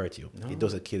doesn't hurt you. No. It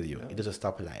doesn't kill you. No. It doesn't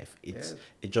stop life. It's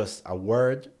just a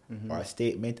word or a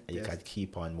statement, and you can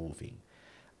keep on moving.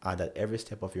 And at every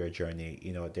step of your journey,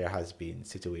 you know, there has been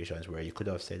situations where you could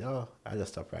have said, oh, I'll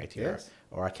just stop right here. Yes.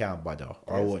 Or I can't bother.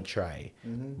 Or I won't try.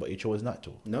 But you chose not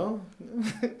to. No.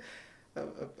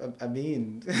 I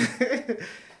mean,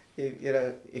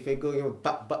 if you go your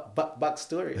back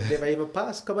story, never even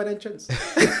pass common entrance.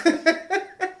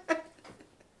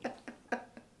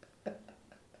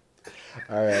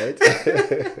 All right.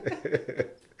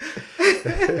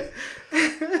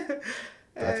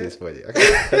 That is funny.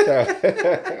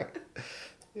 Okay.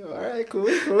 All right, cool.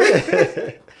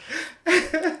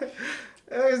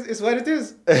 It's what it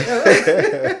is.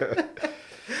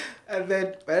 And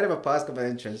then I never passed common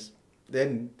entrance.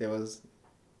 Then there was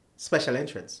special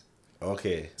entrance.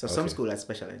 Okay. So some school had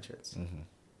special entrance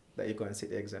that you go and sit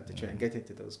the exam to try and get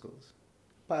into those schools.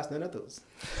 Pass none of those.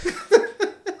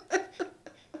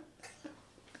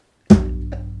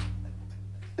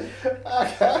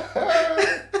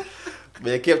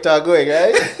 But you kept on going,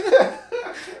 right?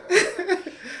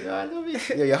 I love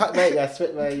it. You're hot, mate. You're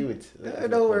sweat, my youth.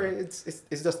 Don't worry, it's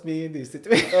just me in this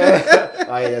situation.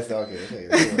 Yes, okay.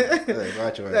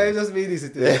 It's just me in this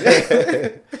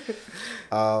situation.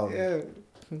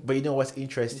 But you know what's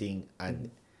interesting,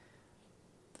 and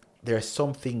there are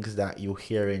some things that you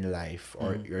hear in life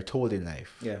or you're told in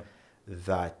life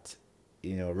that,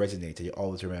 you know, resonate and you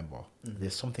always remember.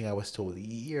 There's something I was told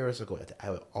years ago that I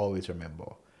will always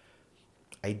remember.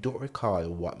 I don't recall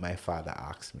what my father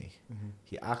asked me.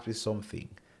 He asked me something,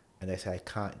 and I said, I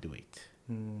can't do it.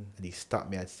 And he stopped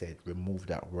me and said, remove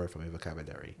that word from your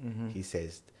vocabulary. He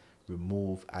says,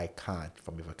 remove I can't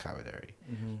from your vocabulary.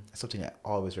 Something I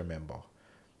always remember.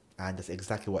 And that's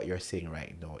exactly what you're saying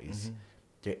right now is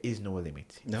there is no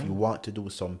limit. No. If you want to do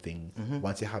something,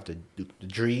 once you have the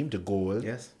dream, the goal,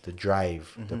 the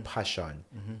drive, the passion,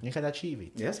 you can achieve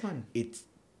it. Yes, man. It's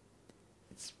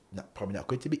probably not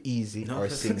going to be easy or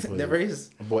simple. Never is.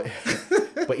 But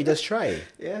you just try.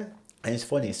 Yeah. And it's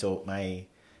funny. So my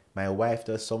wife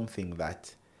does something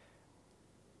that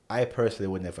I personally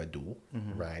would never do,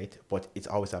 right? But it's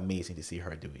always amazing to see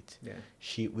her do it. Yeah.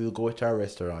 She will go to a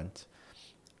restaurant,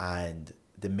 and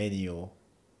the menu,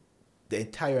 the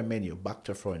entire menu, back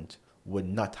to front, would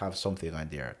not have something on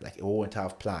there. Like it won't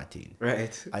have plantain.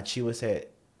 Right. And she would say,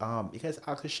 you guys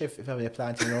ask the chef if I have any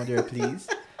plantain around there, please.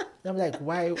 And I'm like,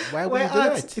 why would you do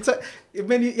that? It's a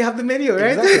menu. You have the menu,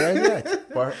 right? Exactly,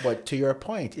 right. But to your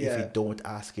point, if you don't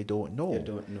ask, you don't know. You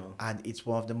don't know. And it's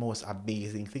one of the most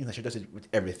amazing things that she does it with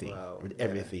everything. Wow. With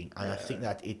everything. And I think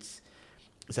that it's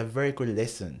a very good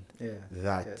lesson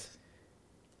that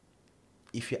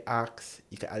if you ask,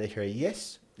 you can either hear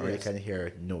yes or you can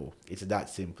hear no. It's that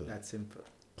simple. That simple.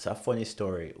 It's a funny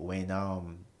story. When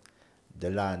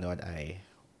Delano and I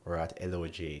were at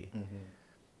LOJ,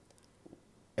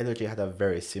 LOJ had a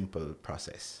very simple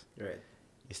process. Right.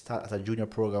 You start as a junior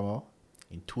programmer.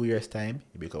 In 2 years' time,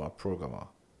 you become a programmer.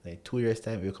 Then in 2 years'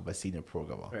 time, you become a senior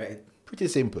programmer. Right. Pretty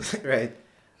simple. Right.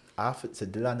 So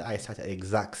Dylan and I started the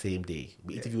exact same day.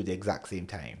 We interviewed the exact same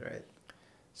time. Right.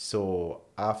 So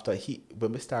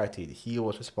when we started, he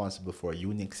was responsible for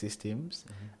Unix systems.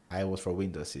 I was for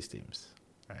Windows systems.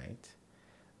 Right.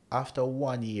 After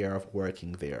 1 year of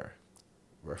working there,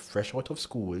 we're fresh out of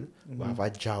school. We have a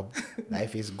job.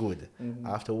 Life is good.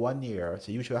 After 1 year,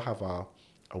 so usually I have a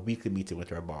weekly meeting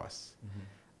with our boss.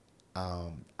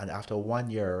 And after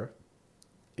 1 year,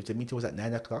 if the meeting was at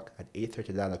 9 o'clock, at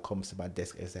 8:30, Lana comes to my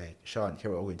desk and is like, Sean, here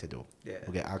what we're going to do. Yeah.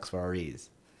 We're going to ask for a raise.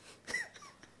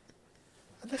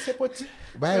 And I said, but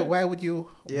why would you?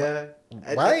 Yeah.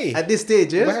 Why? At this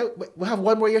stage, yeah? We have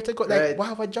 1 more year to go. Like, Right. we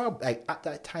have a job. Like, at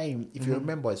that time, if you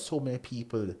remember, so many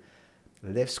people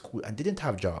left school and didn't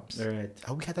have jobs. Right.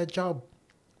 And we had a job.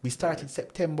 We started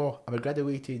September and we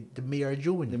graduated the May or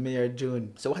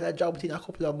June. So we had a job within a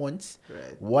couple of months.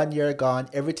 Right. 1 year gone,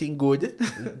 everything good.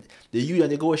 The union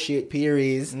negotiate pay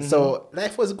raise. So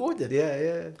life was good.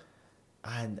 Yeah.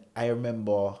 And I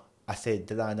remember I said,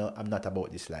 Delano, I'm not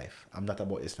about this life. I'm not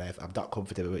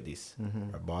comfortable with this.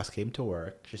 Our boss came to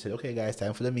work. She said, okay, guys,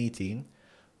 time for the meeting.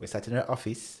 We sat in her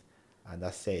office and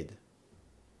I said,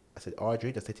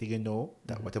 Audrey, just letting you know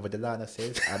that whatever Delano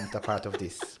says, I'm not a part of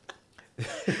this.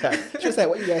 She was like,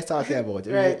 what are you guys talking about?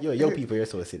 Right. You're young people, you're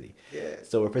so silly. Yeah.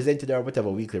 So we presented her whatever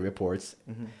weekly reports.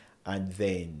 And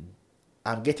then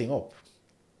I'm getting up.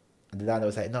 And Delano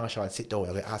was like, no, Sean, sit down.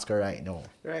 I'm going to ask her right now.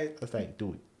 Right. I was like,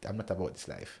 dude, I'm not about this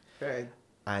life. Right.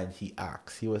 And he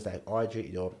asked, he was like,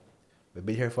 Audrey, we've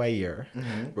been here for a year.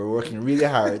 We're working really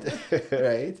hard,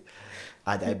 right?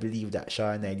 And I believe that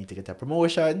Sean and I need to get a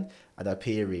promotion and a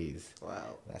pay raise.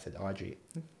 Wow. And I said, Audrey,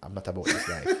 I'm not about this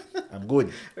life. I'm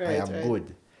good. I am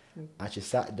good. And she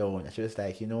sat down and she was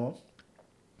like,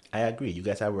 I agree. You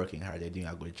guys are working hard. You're doing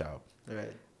a good job.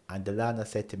 Right. And Delana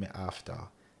said to me after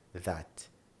that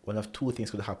one of two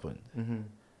things could happen.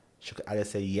 She could either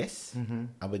say yes,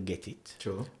 I will get it.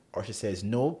 True. Or she says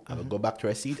no, I will go back to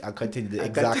her seat and continue the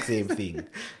exact same thing.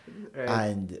 Right.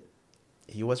 And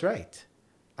he was right.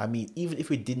 I mean, even if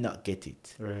we did not get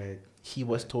it, right, he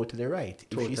was totally right.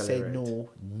 Totally if she said right. no,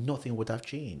 nothing would have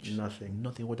changed.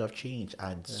 Nothing would have changed.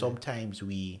 And sometimes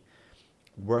we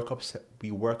work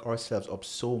ourselves up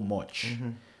so much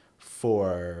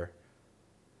for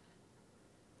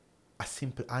a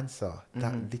simple answer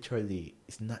that literally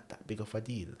is not that big of a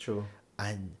deal. True.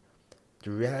 And the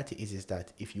reality is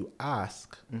that if you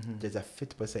ask, there's a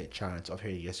 50% chance of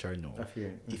hearing yes or no.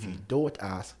 If you don't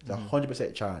ask, there's a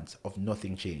 100% chance of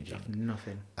nothing changing.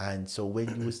 Nothing. And so when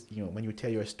when you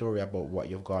tell your story about what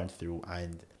you've gone through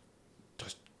and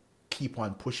just keep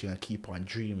on pushing and keep on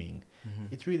dreaming,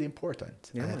 it's really important.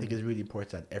 Yeah, and I think it's really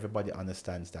important everybody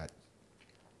understands that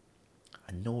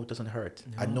a no doesn't hurt.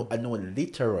 A no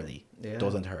literally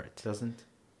doesn't hurt.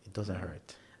 It doesn't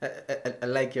hurt. I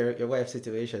like your wife's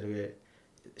situation where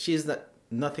she's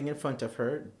nothing in front of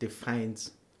her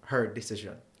defines her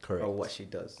decision. Correct. Or what she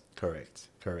does. Correct.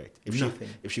 Nothing.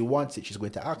 If she wants it, she's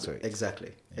going to ask for it.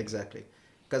 Exactly.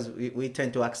 Because we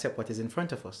tend to accept what is in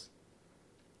front of us.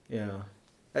 You know,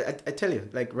 I tell you,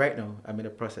 like right now, I'm in the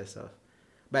process of,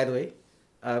 by the way,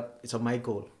 it's on my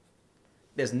goal.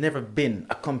 There's never been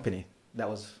a company that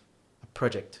was a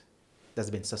project that's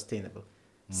been sustainable.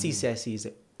 CCIC is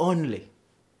the only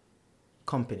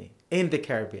company in the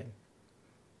Caribbean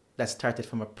that started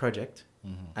from a project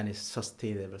and is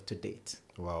sustainable to date.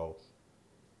 Wow.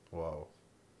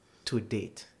 To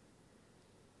date.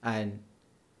 And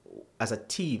as a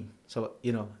team, so,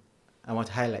 I want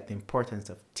to highlight the importance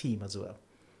of team as well.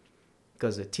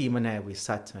 Because the team and I, we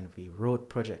sat and we wrote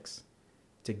projects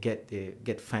to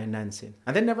get financing.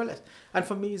 And then never left. And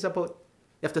for me, it's about,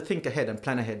 you have to think ahead and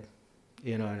plan ahead.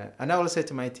 And I always say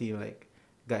to my team, like,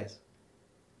 guys,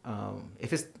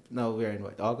 if it's now we're in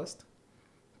August,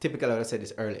 typically I would have said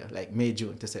this earlier, like May,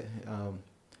 June, to say,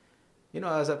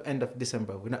 as of end of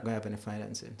December, we're not going to have any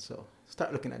financing. So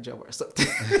start looking at job or something.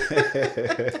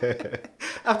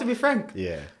 I have to be frank.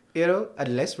 Yeah.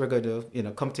 Unless we're going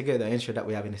to, come together and ensure that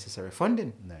we have necessary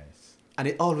funding. Nice. And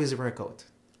it always works out.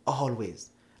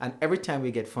 Always. And every time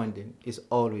we get funding, it's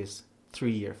always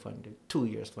 3-year funding, 2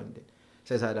 years funding.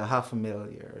 So it's either $500,000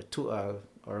 a year,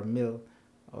 or $1 million,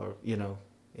 or,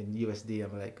 in USD.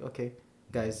 I'm like, okay,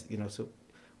 guys, so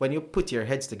when you put your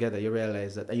heads together, you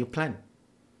realize that, and you plan.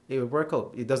 It will work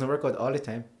out. It doesn't work out all the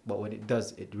time, but when it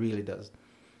does, it really does.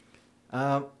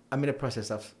 I'm in the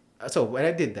process of, so when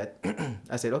I did that,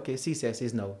 I said, okay, CCS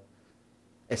is now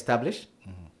established,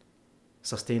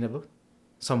 sustainable,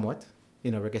 somewhat.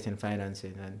 We're getting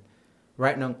financing. And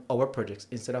right now, our projects,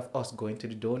 instead of us going to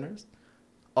the donors,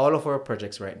 all of our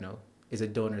projects right now is the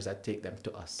donors that take them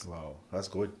to us. Wow, that's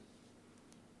good.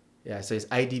 Yeah, so it's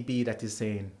IDB that is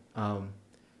saying,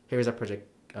 here's a project,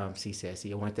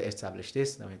 CCIC, I want to establish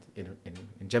this now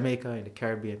in Jamaica, in the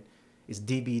Caribbean. It's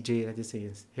DBJ that is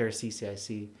saying, here's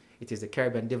CCIC. It is the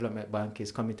Caribbean Development Bank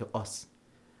is coming to us.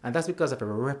 And that's because of a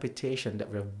reputation that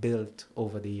we've built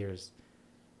over the years.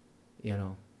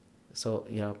 So,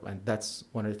 and that's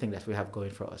one of the things that we have going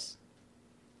for us.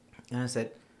 And I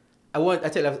said, I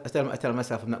tell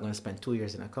myself I'm not going to spend 2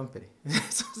 years in a company.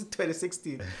 So it's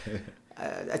 2016.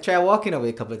 I tried walking away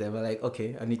a couple of times. I'm like,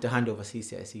 okay, I need to hand over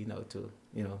CCIC now to,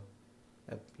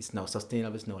 it's now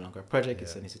sustainable. It's no longer a project.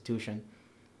 It's an institution.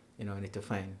 I need to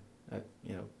find,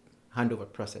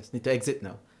 handover process. Need to exit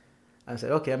now. I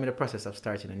said, okay, I'm in the process of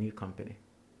starting a new company.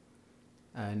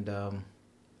 And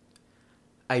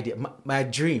my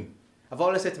dream, I've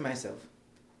always said to myself,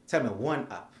 tell me one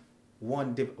app,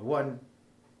 one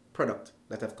product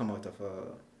that have come out of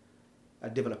a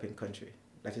developing country,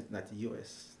 that is not the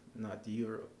US, not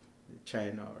Europe,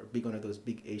 China, or one of those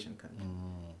big Asian countries.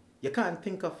 You can't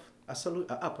think of a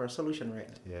app or a solution right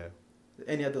now. Yeah.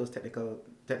 Any of those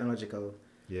technological,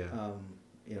 yeah.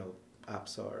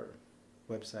 Apps or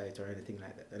websites or anything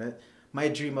like that. And my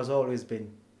dream has always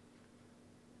been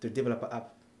to develop an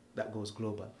app that goes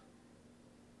global.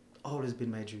 Always been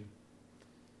my dream.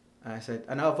 And I said,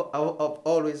 and I've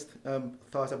always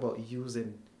thought about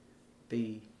using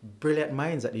the brilliant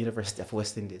minds at the University of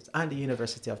West Indies and the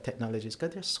University of Technologies,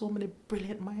 because there's so many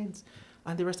brilliant minds,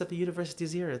 and the rest of the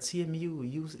universities here at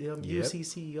CMU,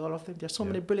 UCC, all of them. There's so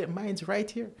many brilliant minds right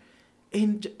here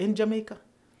in Jamaica,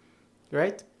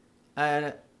 right?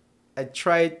 And I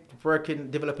tried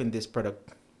developing this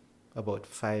product for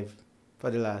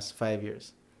the last 5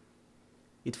 years.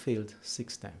 It failed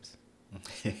 6 times.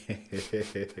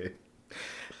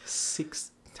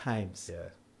 6 times. Yeah.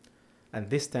 And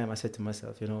this time I said to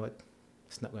myself, you know what?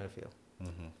 It's not going to fail.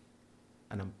 Mm-hmm.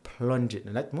 And I'm plunging,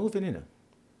 not moving,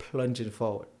 plunging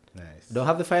forward. Nice. Don't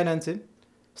have the financing.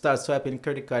 Start swiping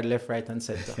credit card left, right, and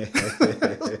center.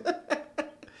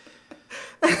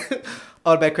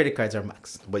 All my credit cards are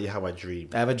maxed. But you have a dream.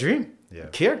 I have a dream. Yeah. I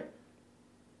care.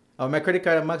 My credit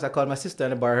card are maxed. I called my sister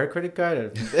and I borrowed her credit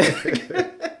card.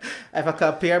 If I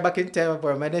can pay her back in time, I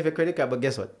borrow my nephew credit card. But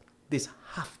guess what? This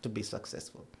have to be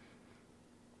successful.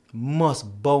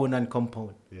 Must bound and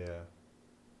compound. Yeah.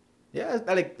 Yeah,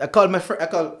 I call my friend.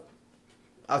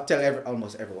 I'll tell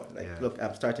almost everyone. Look,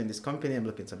 I'm starting this company. I'm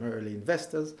looking at some early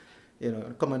investors.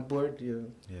 Come on board.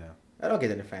 Yeah. I don't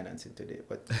get any financing today,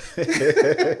 but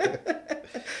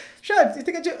Sean, you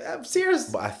think I'm serious?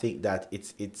 But I think that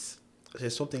it's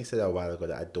there's something said a while ago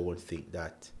that I don't think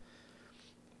that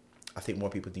I think more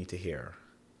people need to hear,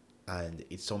 and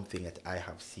it's something that I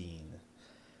have seen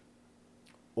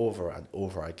over and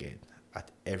over again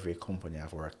at every company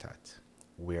I've worked at,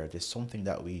 where there's something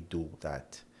that we do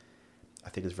that I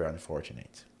think is very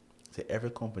unfortunate. So every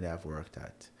company I've worked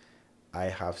at, I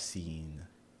have seen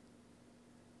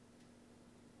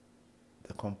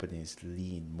the companies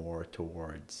lean more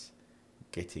towards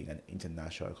getting an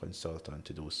international consultant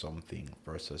to do something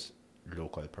versus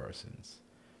local persons.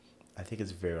 I think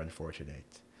it's very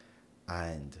unfortunate.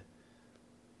 And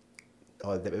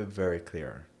let me be very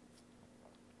clear.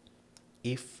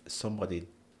 If somebody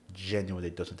genuinely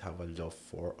doesn't have a love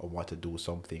for or want to do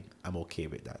something, I'm okay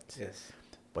with that. Yes.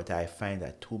 But I find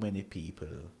that too many people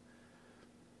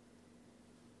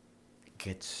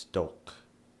get stuck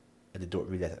and they don't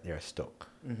realize that they're stuck.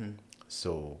 Mm-hmm.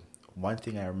 So one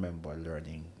thing I remember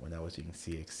learning when I was in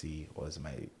CXC was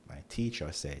my teacher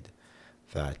said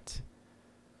that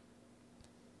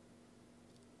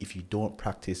if you don't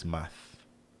practice math,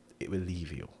 it will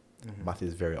leave you. Mm-hmm. Math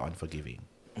is very unforgiving.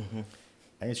 Mm-hmm.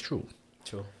 And it's true.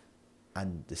 True.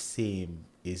 And the same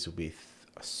is with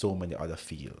so many other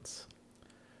fields.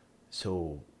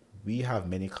 So we have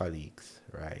many colleagues,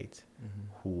 right,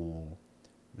 who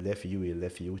left UA,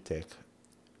 left UTech,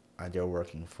 and they're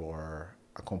working for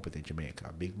a company in Jamaica,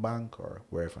 a big bank or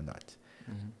wherever not.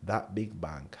 Mm-hmm. That big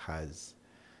bank has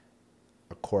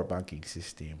a core banking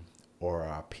system or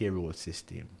a payroll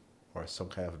system or some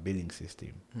kind of billing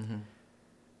system. Mm-hmm.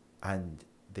 And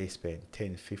they spend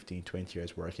 10, 15, 20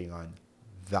 years working on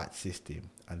that system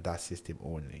and that system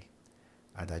only.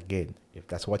 And again, if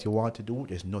that's what you want to do,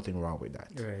 there's nothing wrong with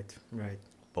that. Right.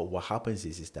 But what happens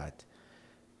is that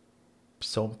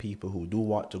some people who do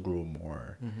want to grow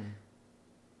more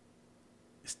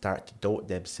start to doubt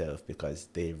themselves because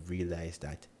they realize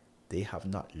that they have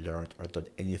not learned or done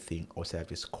anything outside of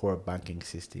this core banking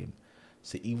system.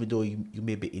 So even though you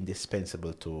may be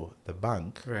indispensable to the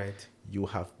bank, right, you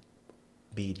have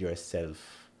made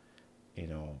yourself,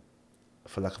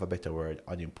 for lack of a better word,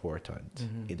 unimportant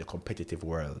in the competitive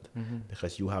world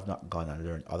because you have not gone and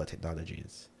learned other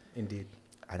technologies. Indeed.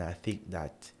 And I think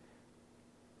that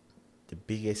the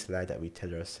biggest lie that we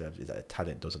tell ourselves is that the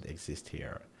talent doesn't exist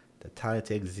here. The talent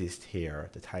exists here.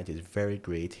 The talent is very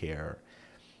great here.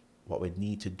 What we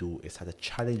need to do is have to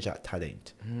challenge that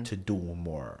talent to do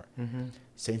more.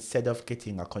 So instead of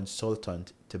getting a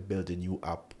consultant to build a new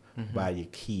app while you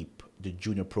keep the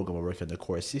junior programmer working on the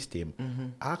core system,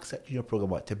 ask that junior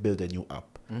programmer to build a new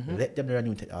app. Let them learn a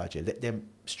new technology. Let them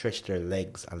stretch their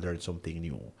legs and learn something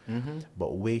new.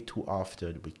 But way too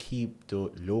often, we keep the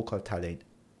local talent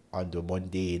on the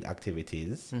mundane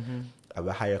activities, and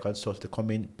we hire a consultant to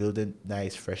come in, build a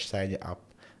nice, fresh, shiny app,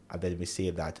 and then we say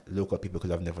that local people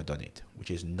could have never done it, which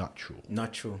is not true.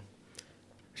 Not true.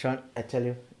 Sean, I tell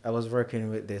you, I was working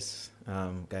with this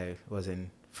guy who was in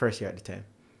first year at the time,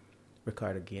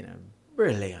 Ricardo Gainer.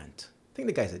 Brilliant. I think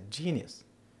the guy's a genius.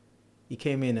 He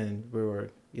came in and we were,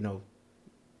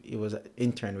 he was an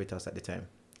intern with us at the time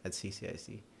at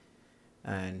CCIC.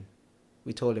 And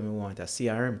we told him we wanted a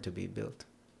CRM to be built.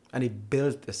 And he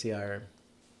built a CRM.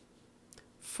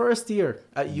 First year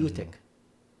at UTech,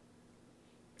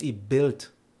 he built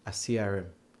a CRM.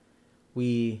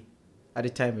 At the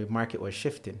time, the market was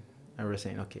shifting. And we were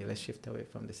saying, okay, let's shift away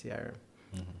from the CRM.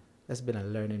 Let's build a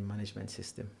learning management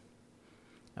system.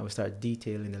 And we started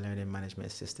detailing the learning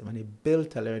management system. And he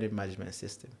built a learning management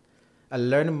system. A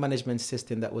learning management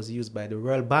system that was used by the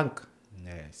World Bank.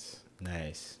 Nice.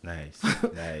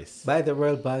 By the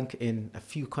World Bank in a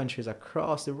few countries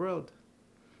across the world.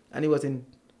 And he was in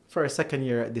for a second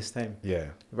year at this time. Yeah.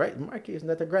 Right? Marky is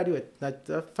not a graduate, not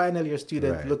a final year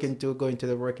student looking to go into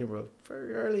the working world.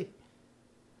 Very early.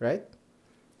 Right?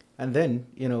 And then,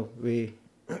 we're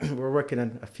working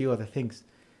on a few other things.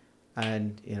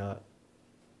 And,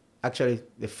 actually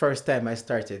the first time I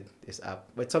started this app.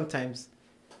 But sometimes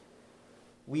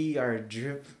we are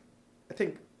driven. I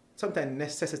think sometimes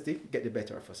necessity get the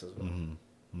better of us as well.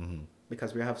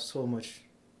 Because we have so much.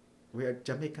 We are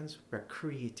Jamaicans. We are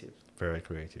creative. Very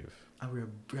creative. And we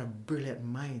are brilliant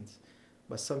minds.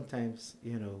 But sometimes,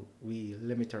 we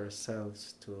limit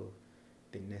ourselves to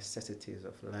the necessities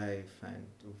of life and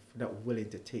we're not willing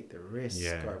to take the risk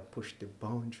or push the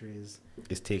boundaries.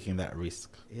 It's taking that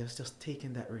risk. Yeah, it's just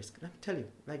taking that risk. Let me tell you,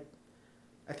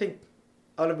 I think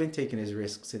all I've been taking is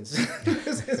risk since.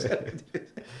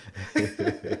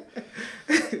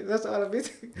 That's all I've been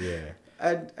taking. Yeah.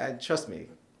 And trust me,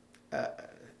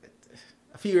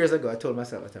 a few years ago, I told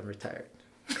myself that I'm retired.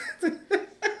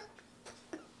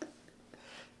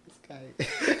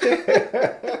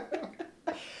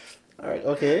 All right.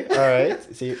 Okay. All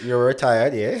right. So you're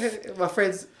retired, yes? My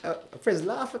friends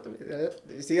laugh at me.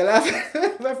 You see, you laugh.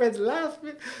 My friends laugh.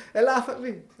 They laugh at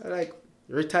me. I'm like,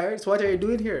 retired? So what are you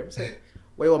doing here? I'm saying,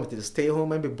 what, you want me to just stay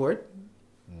home and be bored?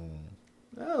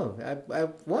 No, I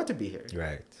want to be here.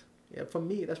 Right. Yeah, for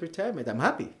me, that's retirement. I'm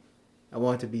happy. I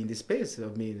want to be in this space. I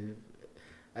mean,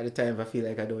 at the time, I feel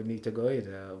like I don't need to go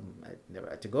in. I never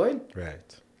had to go in.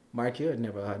 Right. Mark you, I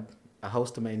never had a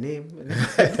house to my name.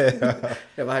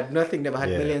 Never had nothing. Never had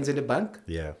millions in the bank.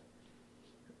 Yeah.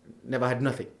 Never had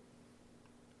nothing.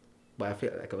 But I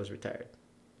feel like I was retired.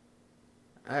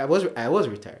 I was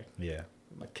retired. Yeah.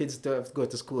 My kids still have to go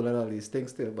to school and all these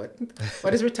things still, but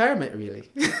what is retirement really?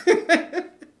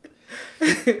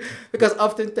 Because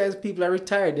oftentimes people are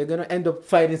retired, they're gonna end up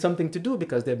finding something to do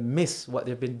because they miss what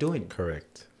they've been doing.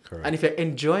 Correct. And if you're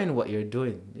enjoying what you're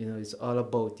doing, it's all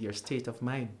about your state of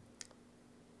mind.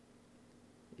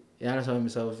 You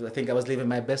understand? So I think I was living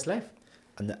my best life.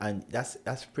 And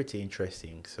that's pretty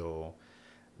interesting. So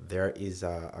there is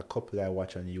a couple I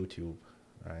watch on YouTube,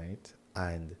 right?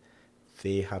 And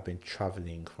they have been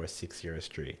traveling for 6 years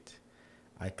straight.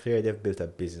 And clearly they've built a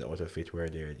business out of it where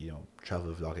they're,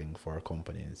 travel vlogging for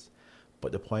companies.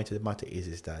 But the point of the matter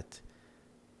is that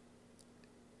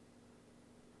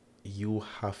you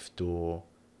have to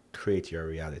create your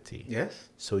reality. Yes.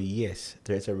 So yes,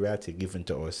 there's a reality given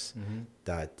to us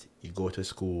that you go to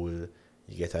school,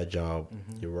 you get a job,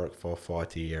 you work for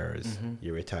 40 years,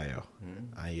 you retire,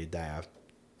 and you die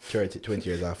after 20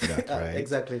 years after that, right?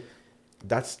 Exactly.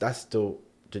 That's the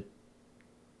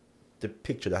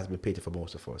picture that has been painted for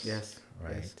most of us. Yes.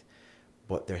 Right. Yes.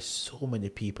 But there's so many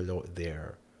people out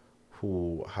there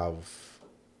who have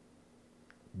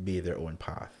made their own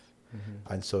path.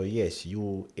 And so yes,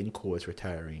 you in quotes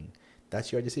retiring,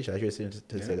 that's your decision. That's your decision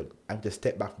to say, look, I'm to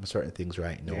step back from certain things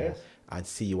right now and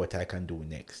see what I can do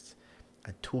next.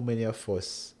 And too many of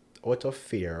us, out of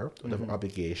fear, out of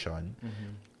obligation,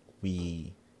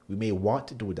 we may want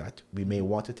to do that. We may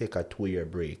want to take a 2-year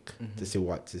break to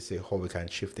see how we can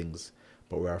shift things,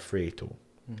 but we're afraid to.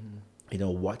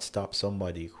 What stops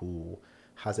somebody who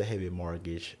has a heavy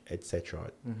mortgage,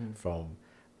 etc., from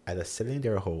either selling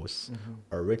their house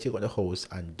or renting out the house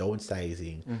and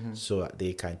downsizing so that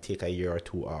they can take a year or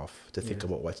two off to think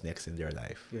about what's next in their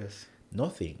life? Yes.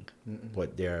 Nothing.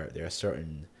 But there are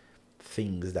certain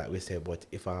things that we say, but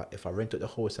if I rent out the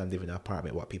house and live in an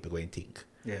apartment, what people going to think?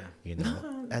 Yeah.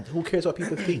 And who cares what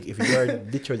people think if you are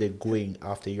literally going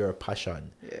after your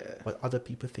passion? Yeah. What other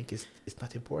people think is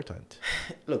not important.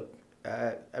 Look,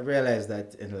 I realized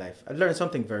that in life. I learned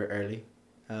something very early.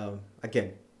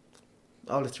 Again,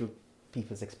 all through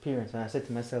people's experience, and I said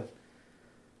to myself,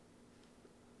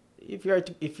 if you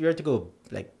are to go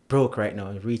like broke right now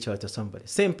and reach out to somebody,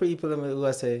 same people who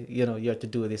I say, you have to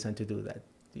do this and to do that,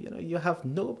 you have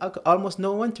almost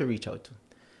no one to reach out to.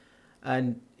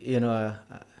 And I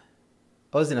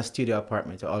was in a studio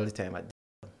apartment all the time and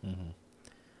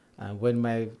when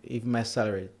my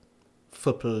salary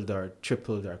tripled or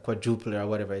quadrupled or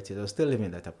whatever it is, I was still living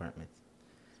in that apartment.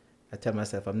 I tell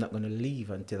myself I'm not going to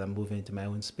leave until I'm moving into my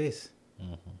own space.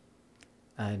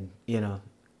 And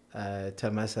I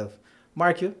tell myself,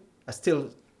 Mark,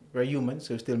 we're human,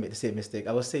 so we still make the same mistake.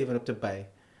 I was saving up to buy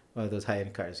one of those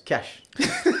high-end cars, cash.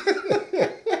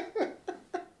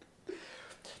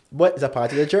 But it's a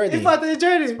part of the journey. It's part of the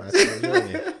journey. It's part of the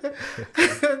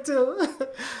journey. Until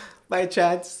by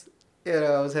chance,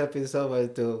 I was helping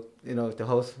someone to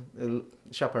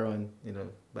shop around,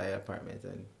 buy an apartment.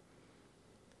 And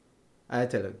I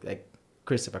tell you, like,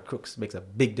 Christopher Crooks makes a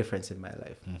big difference in my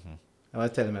life. I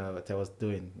was telling him what I was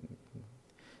doing.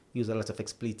 Use a lot of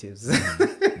expletives.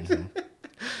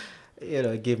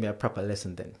 It gave me a proper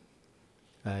lesson then.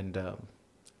 And the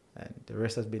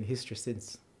rest has been history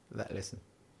since that lesson.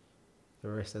 The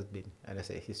rest has been, and I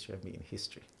say history, I mean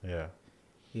history. Yeah.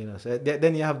 You know, so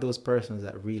then you have those persons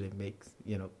that really make,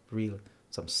 you know, real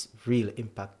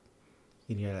impact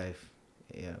in your life,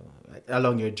 you know,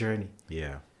 along your journey.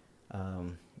 Yeah.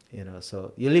 You know,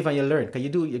 so you live and you learn, because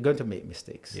you're going to make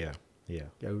mistakes. Yeah. Yeah.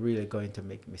 You're really going to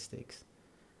make mistakes,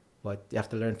 but you have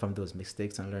to learn from those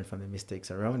mistakes and learn from the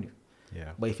mistakes around you.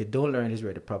 Yeah. But if you don't learn, is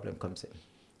where the problem comes in.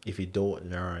 If you don't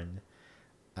learn,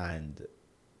 and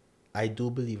I do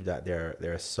believe that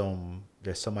there's some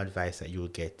advice that you'll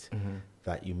get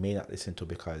that you may not listen to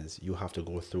because you have to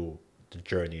go through the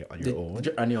journey on your own.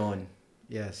 On your own,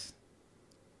 yes.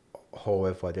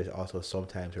 However, there's also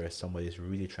sometimes where somebody is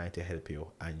really trying to help you,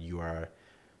 and you are,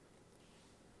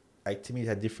 like, to me,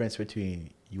 there's a difference between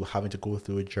you having to go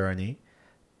through a journey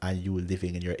and you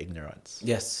living in your ignorance.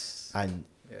 Yes. And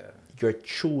you're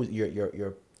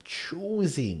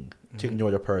choosing to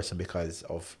ignore the person because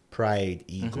of pride,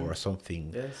 ego, or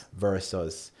something,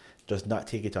 versus just not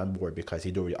take it on board because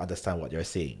you don't really understand what they're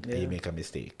saying and you make a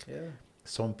mistake. Yeah.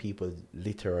 Some people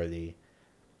literally,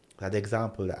 the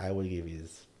example that I will give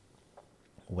is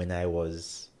when I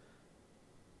was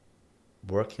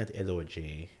working at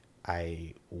LOJ,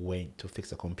 I went to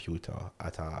fix a computer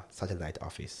at a satellite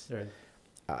office. Right.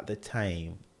 At the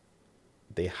time,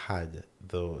 they had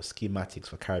the schematics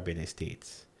for Caribbean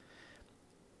Estates.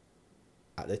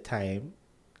 At the time,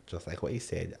 just like what he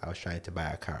said, I was trying to buy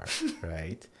a car,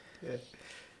 right? Yeah.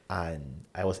 And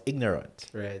I was ignorant.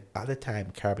 Right. At the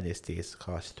time, Caribbean Estates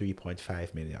cost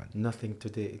 3.5 million. Nothing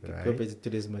today. Right. Compared to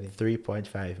today's money.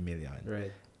 3.5 million.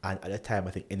 Right. And at the time,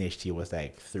 I think NHT was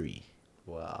like 3.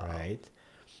 Wow. Right.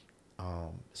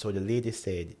 So the lady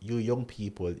said, "You young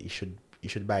people, you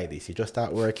should buy this. You just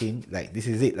start working. Like, this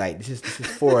is it. Like, this is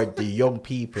for the young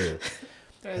people."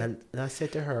 Right. And I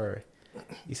said to her,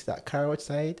 "Is that car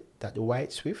outside, that the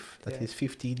white Swift that is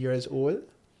 15 years old?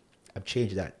 I've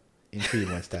changed that in 3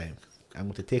 months' time. I'm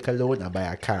going to take a loan and buy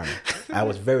a car." I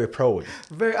was very proud.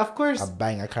 Of course. I'm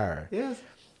buying a car. Yes.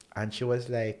 And she was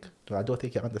like, "No, I don't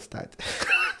think you understand."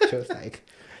 She was like,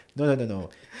 No.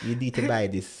 You need to buy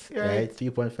this, right?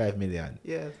 3.5 million.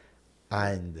 Yes.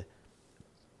 And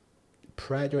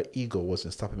pride or ego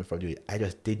wasn't stopping me from doing it. I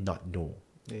just did not know.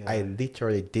 Yeah. I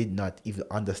literally did not even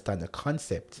understand the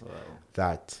concept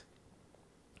that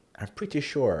I'm pretty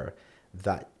sure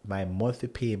that my monthly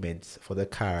payments for the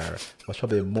car was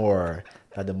probably more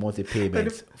than the monthly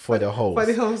payments for the house. For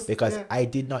the house. Because I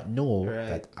did not know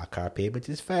that a car payment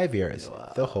is 5 years.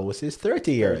 Wow. The house is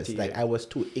 30 years. Like, I was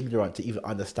too ignorant to even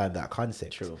understand that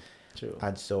concept. True.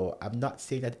 And so I'm not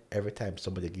saying that every time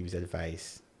somebody gives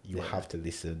advice, you have to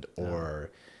listen, or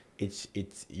it's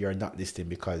you're not listening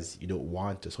because you don't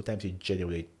want to. Sometimes you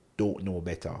genuinely don't know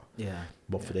better. Yeah.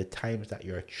 But for the times that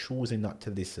you're choosing not to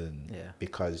listen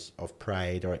because of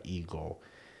pride or ego,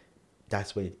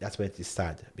 that's when it is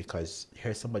sad, because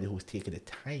here's somebody who's taking the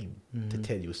time to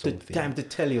tell you something. The time to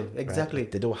tell you, exactly.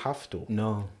 Right? They don't have to.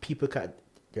 No.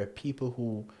 There are people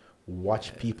who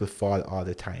watch people fall all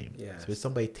the time. Yes. So if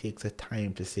somebody takes the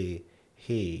time to say,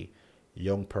 "Hey,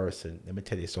 young person, let me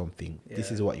tell you something.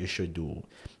 This is what you should do,"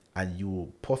 and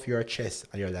you puff your chest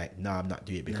and you're like, "No, I'm not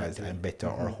doing it because I'm better,"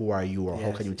 or "Who are you?" or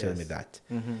 "How can you tell me that?"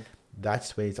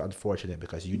 That's when it's unfortunate,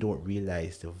 because you don't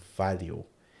realize the value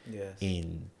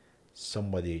in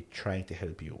somebody trying to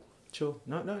help you. True.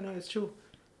 No, it's true.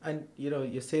 And,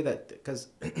 you say that because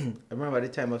I remember at the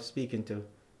time of speaking to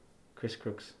Chris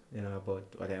Crooks, about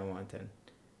what I want, and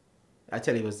I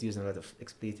tell he was using a lot of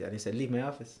expletive, and he said, "Leave my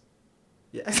office."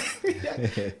 Yeah.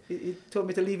 He told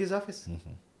me to leave his office.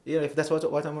 If that's what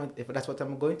I want, if that's what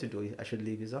I'm going to do, I should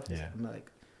leave his office. Yeah. I'm like,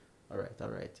 all right. All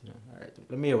right.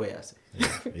 Let me hear what I say.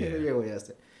 Let me hear what I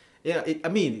say.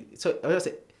 So I was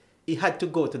say, he had to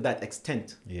go to that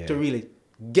extent to really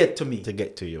get to me. To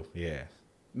get to you. Yeah.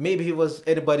 Maybe he was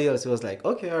anybody else. He was like,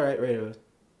 okay, all right, right.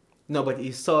 No, but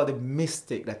he saw the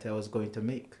mistake that I was going to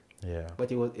make. Yeah. But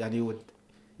he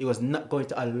was not going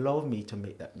to allow me to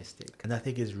make that mistake. And I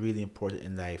think it's really important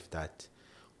in life that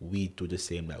we do the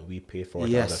same, that we pay for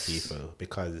other people,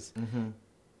 because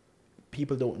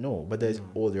people don't know, whether it's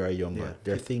older or younger. Yeah.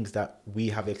 There are things that we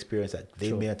have experienced that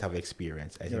they may not have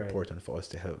experienced, and it's important for us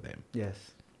to help them. Yes.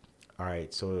 All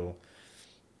right, so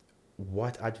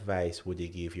what advice would you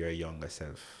give your younger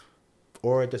self,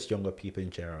 or just younger people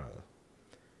in general?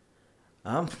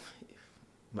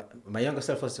 My younger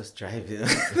self was just driving.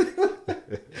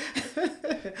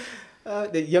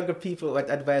 The younger people, what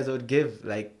advice I would give,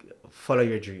 like, follow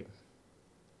your dream.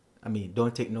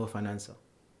 Don't take no for an answer.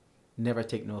 Never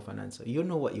take no for an answer. You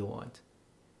know what you want.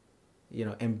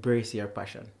 Embrace your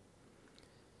passion.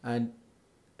 And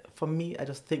for me, I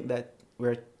just think that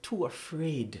we're too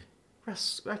afraid.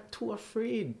 We're too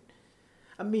afraid.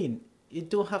 you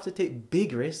don't have to take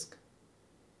big risk.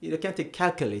 You can't take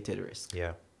calculated risk.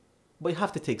 Yeah. But you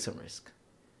have to take some risk.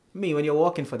 When you're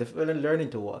walking learning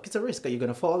to walk, it's a risk. You're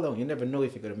going to fall down. You never know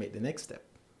if you're going to make the next step.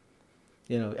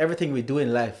 Everything we do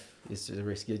in life is a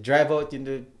risk. You drive out, you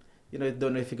don't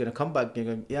know if you're going to come back.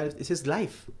 It's just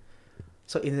life.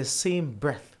 So in the same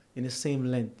breath, in the same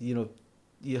length,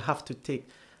 you have to take,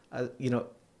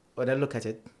 when I look at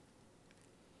it,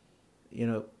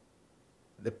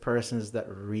 the persons that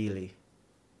really,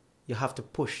 you have to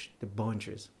push the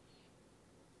boundaries,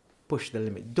 push the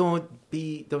limit. Don't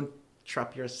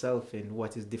trap yourself in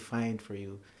what is defined for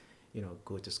you.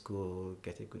 Go to school,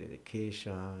 get a good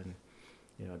education,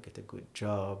 get a good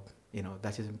job.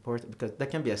 That is important because that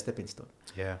can be a stepping stone.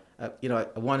 Yeah. I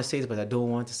want to say it, but I don't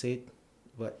want to say it.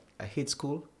 But I hate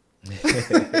school.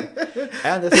 I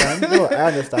understand. No,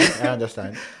 I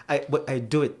understand. But I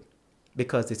do it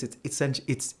because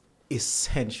it's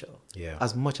essential. Yeah.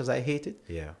 As much as I hate it.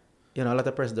 Yeah. A lot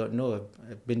of persons don't know.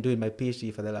 I've been doing my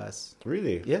PhD for the last.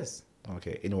 Really? Yes.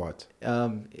 Okay. In what?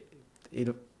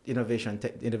 Innovation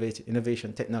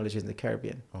technologies in the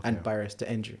Caribbean and barriers to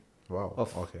entry. Wow.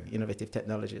 Of innovative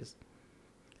technologies.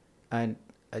 And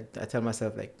I tell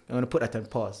myself, like, I'm going to put that on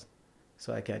pause.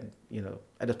 So I can,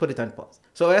 I just put it on pause.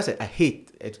 So like I said, I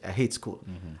hate school.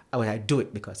 Mm-hmm. I do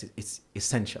it because it's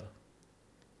essential.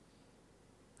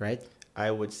 Right?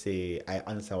 I would say I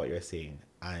understand what you're saying.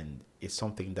 And it's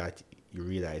something that you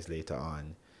realize later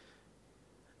on.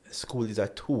 School is a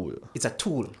tool. It's a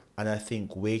tool. And I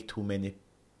think way too many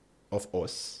of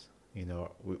us,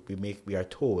 we are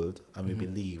told and we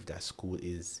believe that school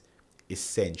is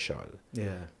essential.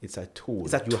 Yeah. It's a tool.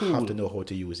 It's a tool. You have to know how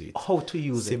to use it.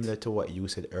 Similar to what you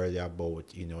said earlier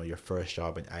about, your first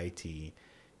job in IT,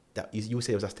 you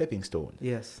said it was a stepping stone.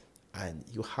 Yes. And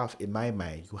in my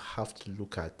mind, you have to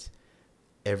look at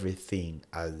everything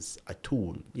as a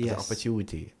tool, as an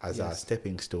opportunity, as a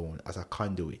stepping stone, as a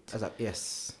conduit.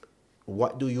 Yes.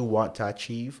 What do you want to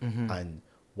achieve and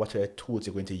what are the tools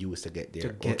you're going to use to get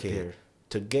there?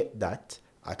 To get that,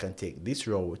 I can take this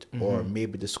route or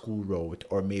maybe the school route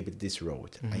or maybe this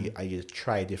route. And you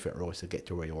try different routes to get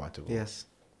to where you want to go. Yes.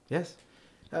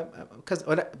 Because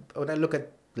when I look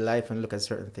at life and look at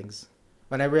certain things,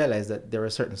 when I realize that there are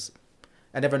certain...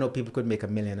 I never know people could make $1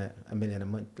 million a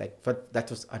month. Like, that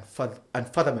was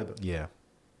unfathomable. Yeah.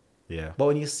 But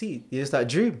when you see it, you start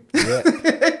dream.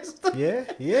 Yeah.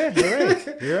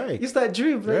 You're right. You start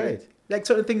dream, right? Right. Like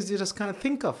certain things you just kind of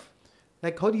think of.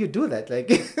 Like, how do you do that? Like,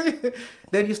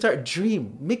 then you start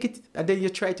dream, make it, and then you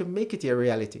try to make it your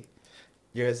reality.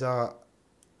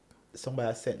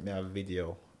 Somebody sent me a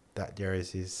video that there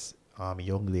is this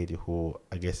young lady who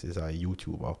I guess is a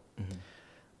YouTuber,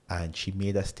 and she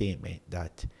made a statement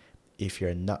that if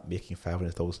you're not making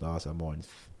 $500,000 a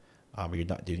month, you're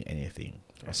not doing anything.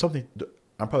 Okay. Something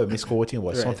I'm probably misquoting,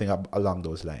 but something along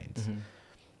those lines.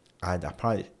 And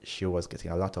apparently she was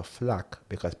getting a lot of flack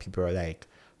because people are like,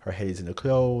 her head is in the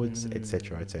clouds,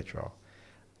 etc., etc.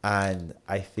 And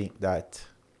I think that,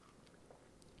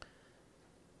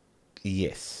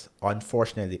 yes,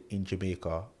 unfortunately in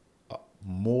Jamaica,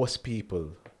 most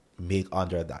people make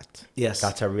under that. Yes.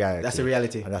 That's a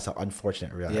reality. And that's an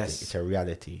unfortunate reality. Yes. It's a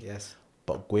reality. Yes.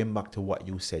 But going back to what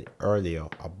you said earlier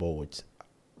about,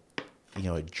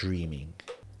 dreaming,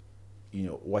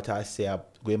 what I say,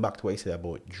 going back to what you said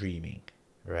about dreaming,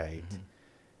 right?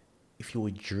 If you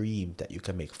would dream that you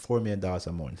can make $4 million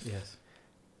a month, yes,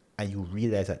 and you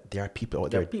realize that there are people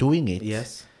out there doing it,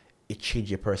 yes, it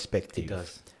changes your perspective. It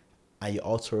does. And you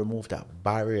also remove that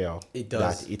barrier. It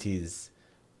does. That it is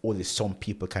only some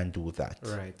people can do that.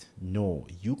 Right. No,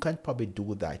 you can probably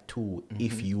do that too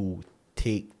if you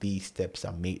take these steps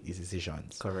and make these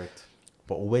decisions. Correct.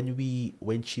 But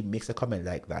when she makes a comment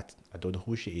like that, I don't know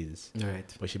who she is.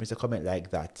 Right. But she makes a comment like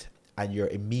that, and your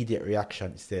immediate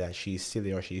reaction is that she's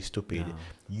silly or she's stupid.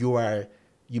 No.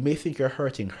 You may think you're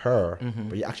hurting her,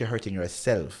 but you're actually hurting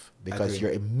yourself because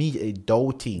you're immediately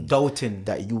doubting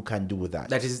that you can do that.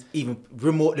 That is even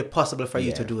remotely possible for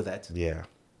you to do that. Yeah.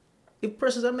 If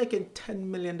persons are making $10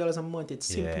 million a month, it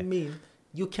simply means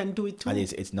you can do it too. And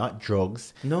it's not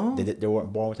drugs. No. They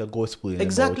weren't born with a gold spoon.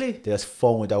 Exactly. They just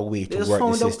found a way to work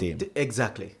the system.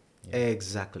 Exactly. Yeah.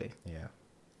 Exactly. Yeah.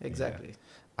 Exactly. Yeah.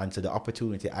 And so the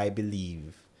opportunity, I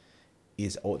believe,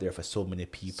 is out there for so many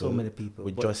people. So many people.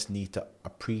 We just need to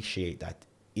appreciate that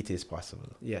it is possible.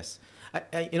 Yes.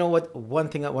 I you know what? One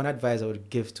advice I would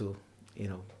give to,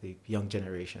 the young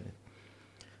generation,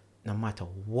 no matter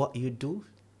what you do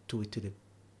it to the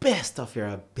best of your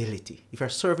ability. If you're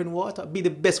serving water, be the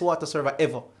best water server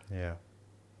ever. Yeah.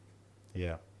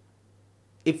 Yeah.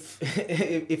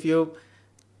 If you,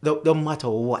 no matter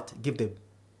what, give the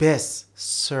best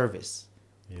service,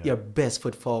 your best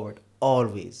foot forward,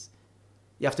 always.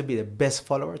 You have to be the best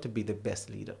follower to be the best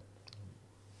leader.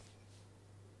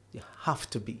 You have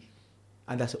to be.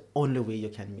 And that's the only way you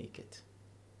can make it.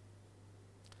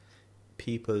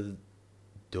 People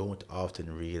don't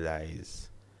often realize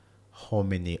how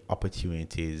many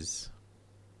opportunities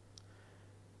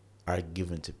are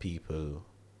given to people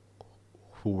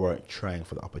who weren't trying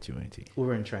for the opportunity. Who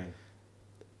weren't trying.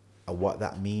 And what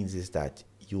that means is that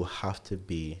you have to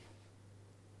be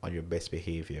on your best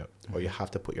behavior, or you have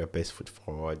to put your best foot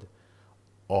forward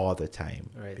all the time,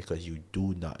 because you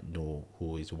do not know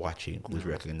who is watching, who's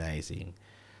recognizing.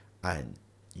 And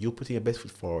you putting your best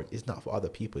foot forward is not for other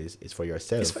people, it's for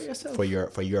yourself. It's for yourself. For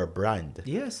your brand.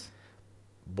 Yes.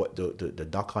 But the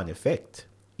knock-on effect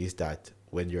is that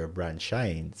when your brand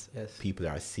shines, people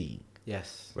are seeing.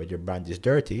 Yes. When your brand is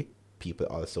dirty, people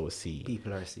also see.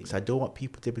 People are seeing. So I don't want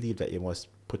people to believe that you must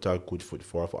put a good foot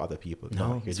forward for other people.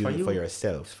 No, you're doing it for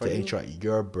yourself, to ensure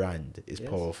your brand is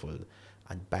powerful.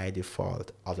 And by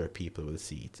default, other people will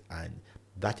see it. And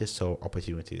that is how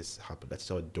opportunities happen. That's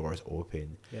how doors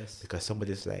open. Yes. Because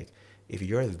somebody's like, if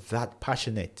you're that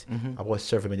passionate about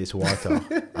serving me this water,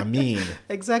 I mean,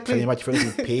 exactly. Can you imagine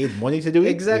if you paid money to do it?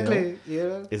 Exactly.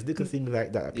 It's little things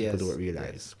like that people don't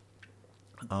realize.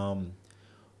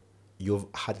 You've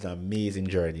had an amazing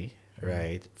journey,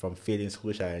 right? From failing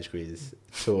school challenge quiz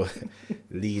to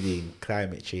leading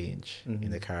climate change in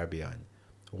the Caribbean.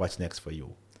 What's next for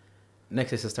you?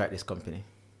 Next is to start this company.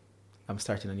 I'm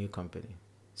starting a new company.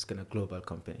 It's going to be a global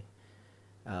company.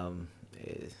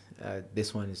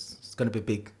 This one is going to be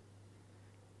big.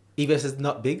 Even if it's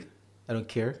not big, I don't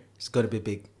care. It's going to be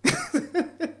big.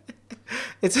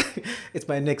 It's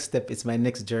my next step. It's my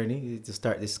next journey to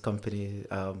start this company.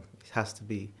 It has to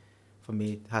be, for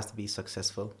me, it has to be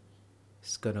successful.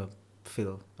 It's going to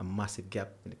fill a massive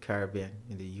gap in the Caribbean,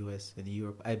 in the US, in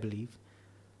Europe, I believe.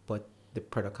 But the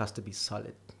product has to be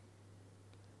solid.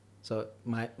 So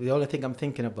the only thing I'm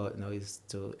thinking about now is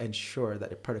to ensure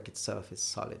that the product itself is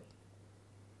solid.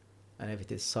 And if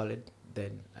it is solid,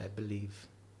 then I believe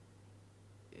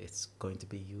it's going to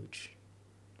be huge.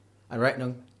 And right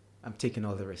now, I'm taking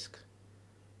all the risk.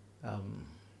 I'm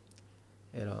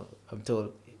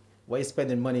told, why are you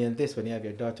spending money on this when you have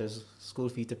your daughter's school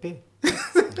fee to pay?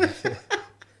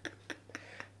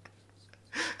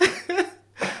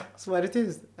 That's what it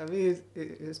is. I mean,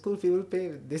 school fee will pay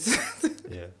this.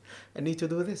 I need to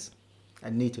do this.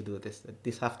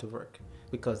 This have to work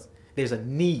because there's a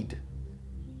need.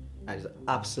 There's an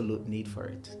absolute need for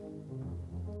it.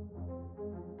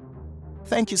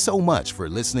 Thank you so much for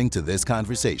listening to this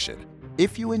conversation.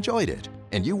 If you enjoyed it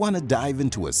and you want to dive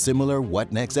into a similar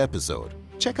What Next episode,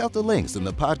 check out the links in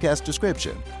the podcast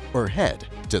description or head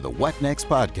to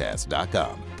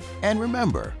thewhatnextpodcast.com. And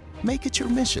remember, make it your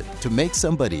mission to make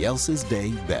somebody else's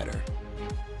day better.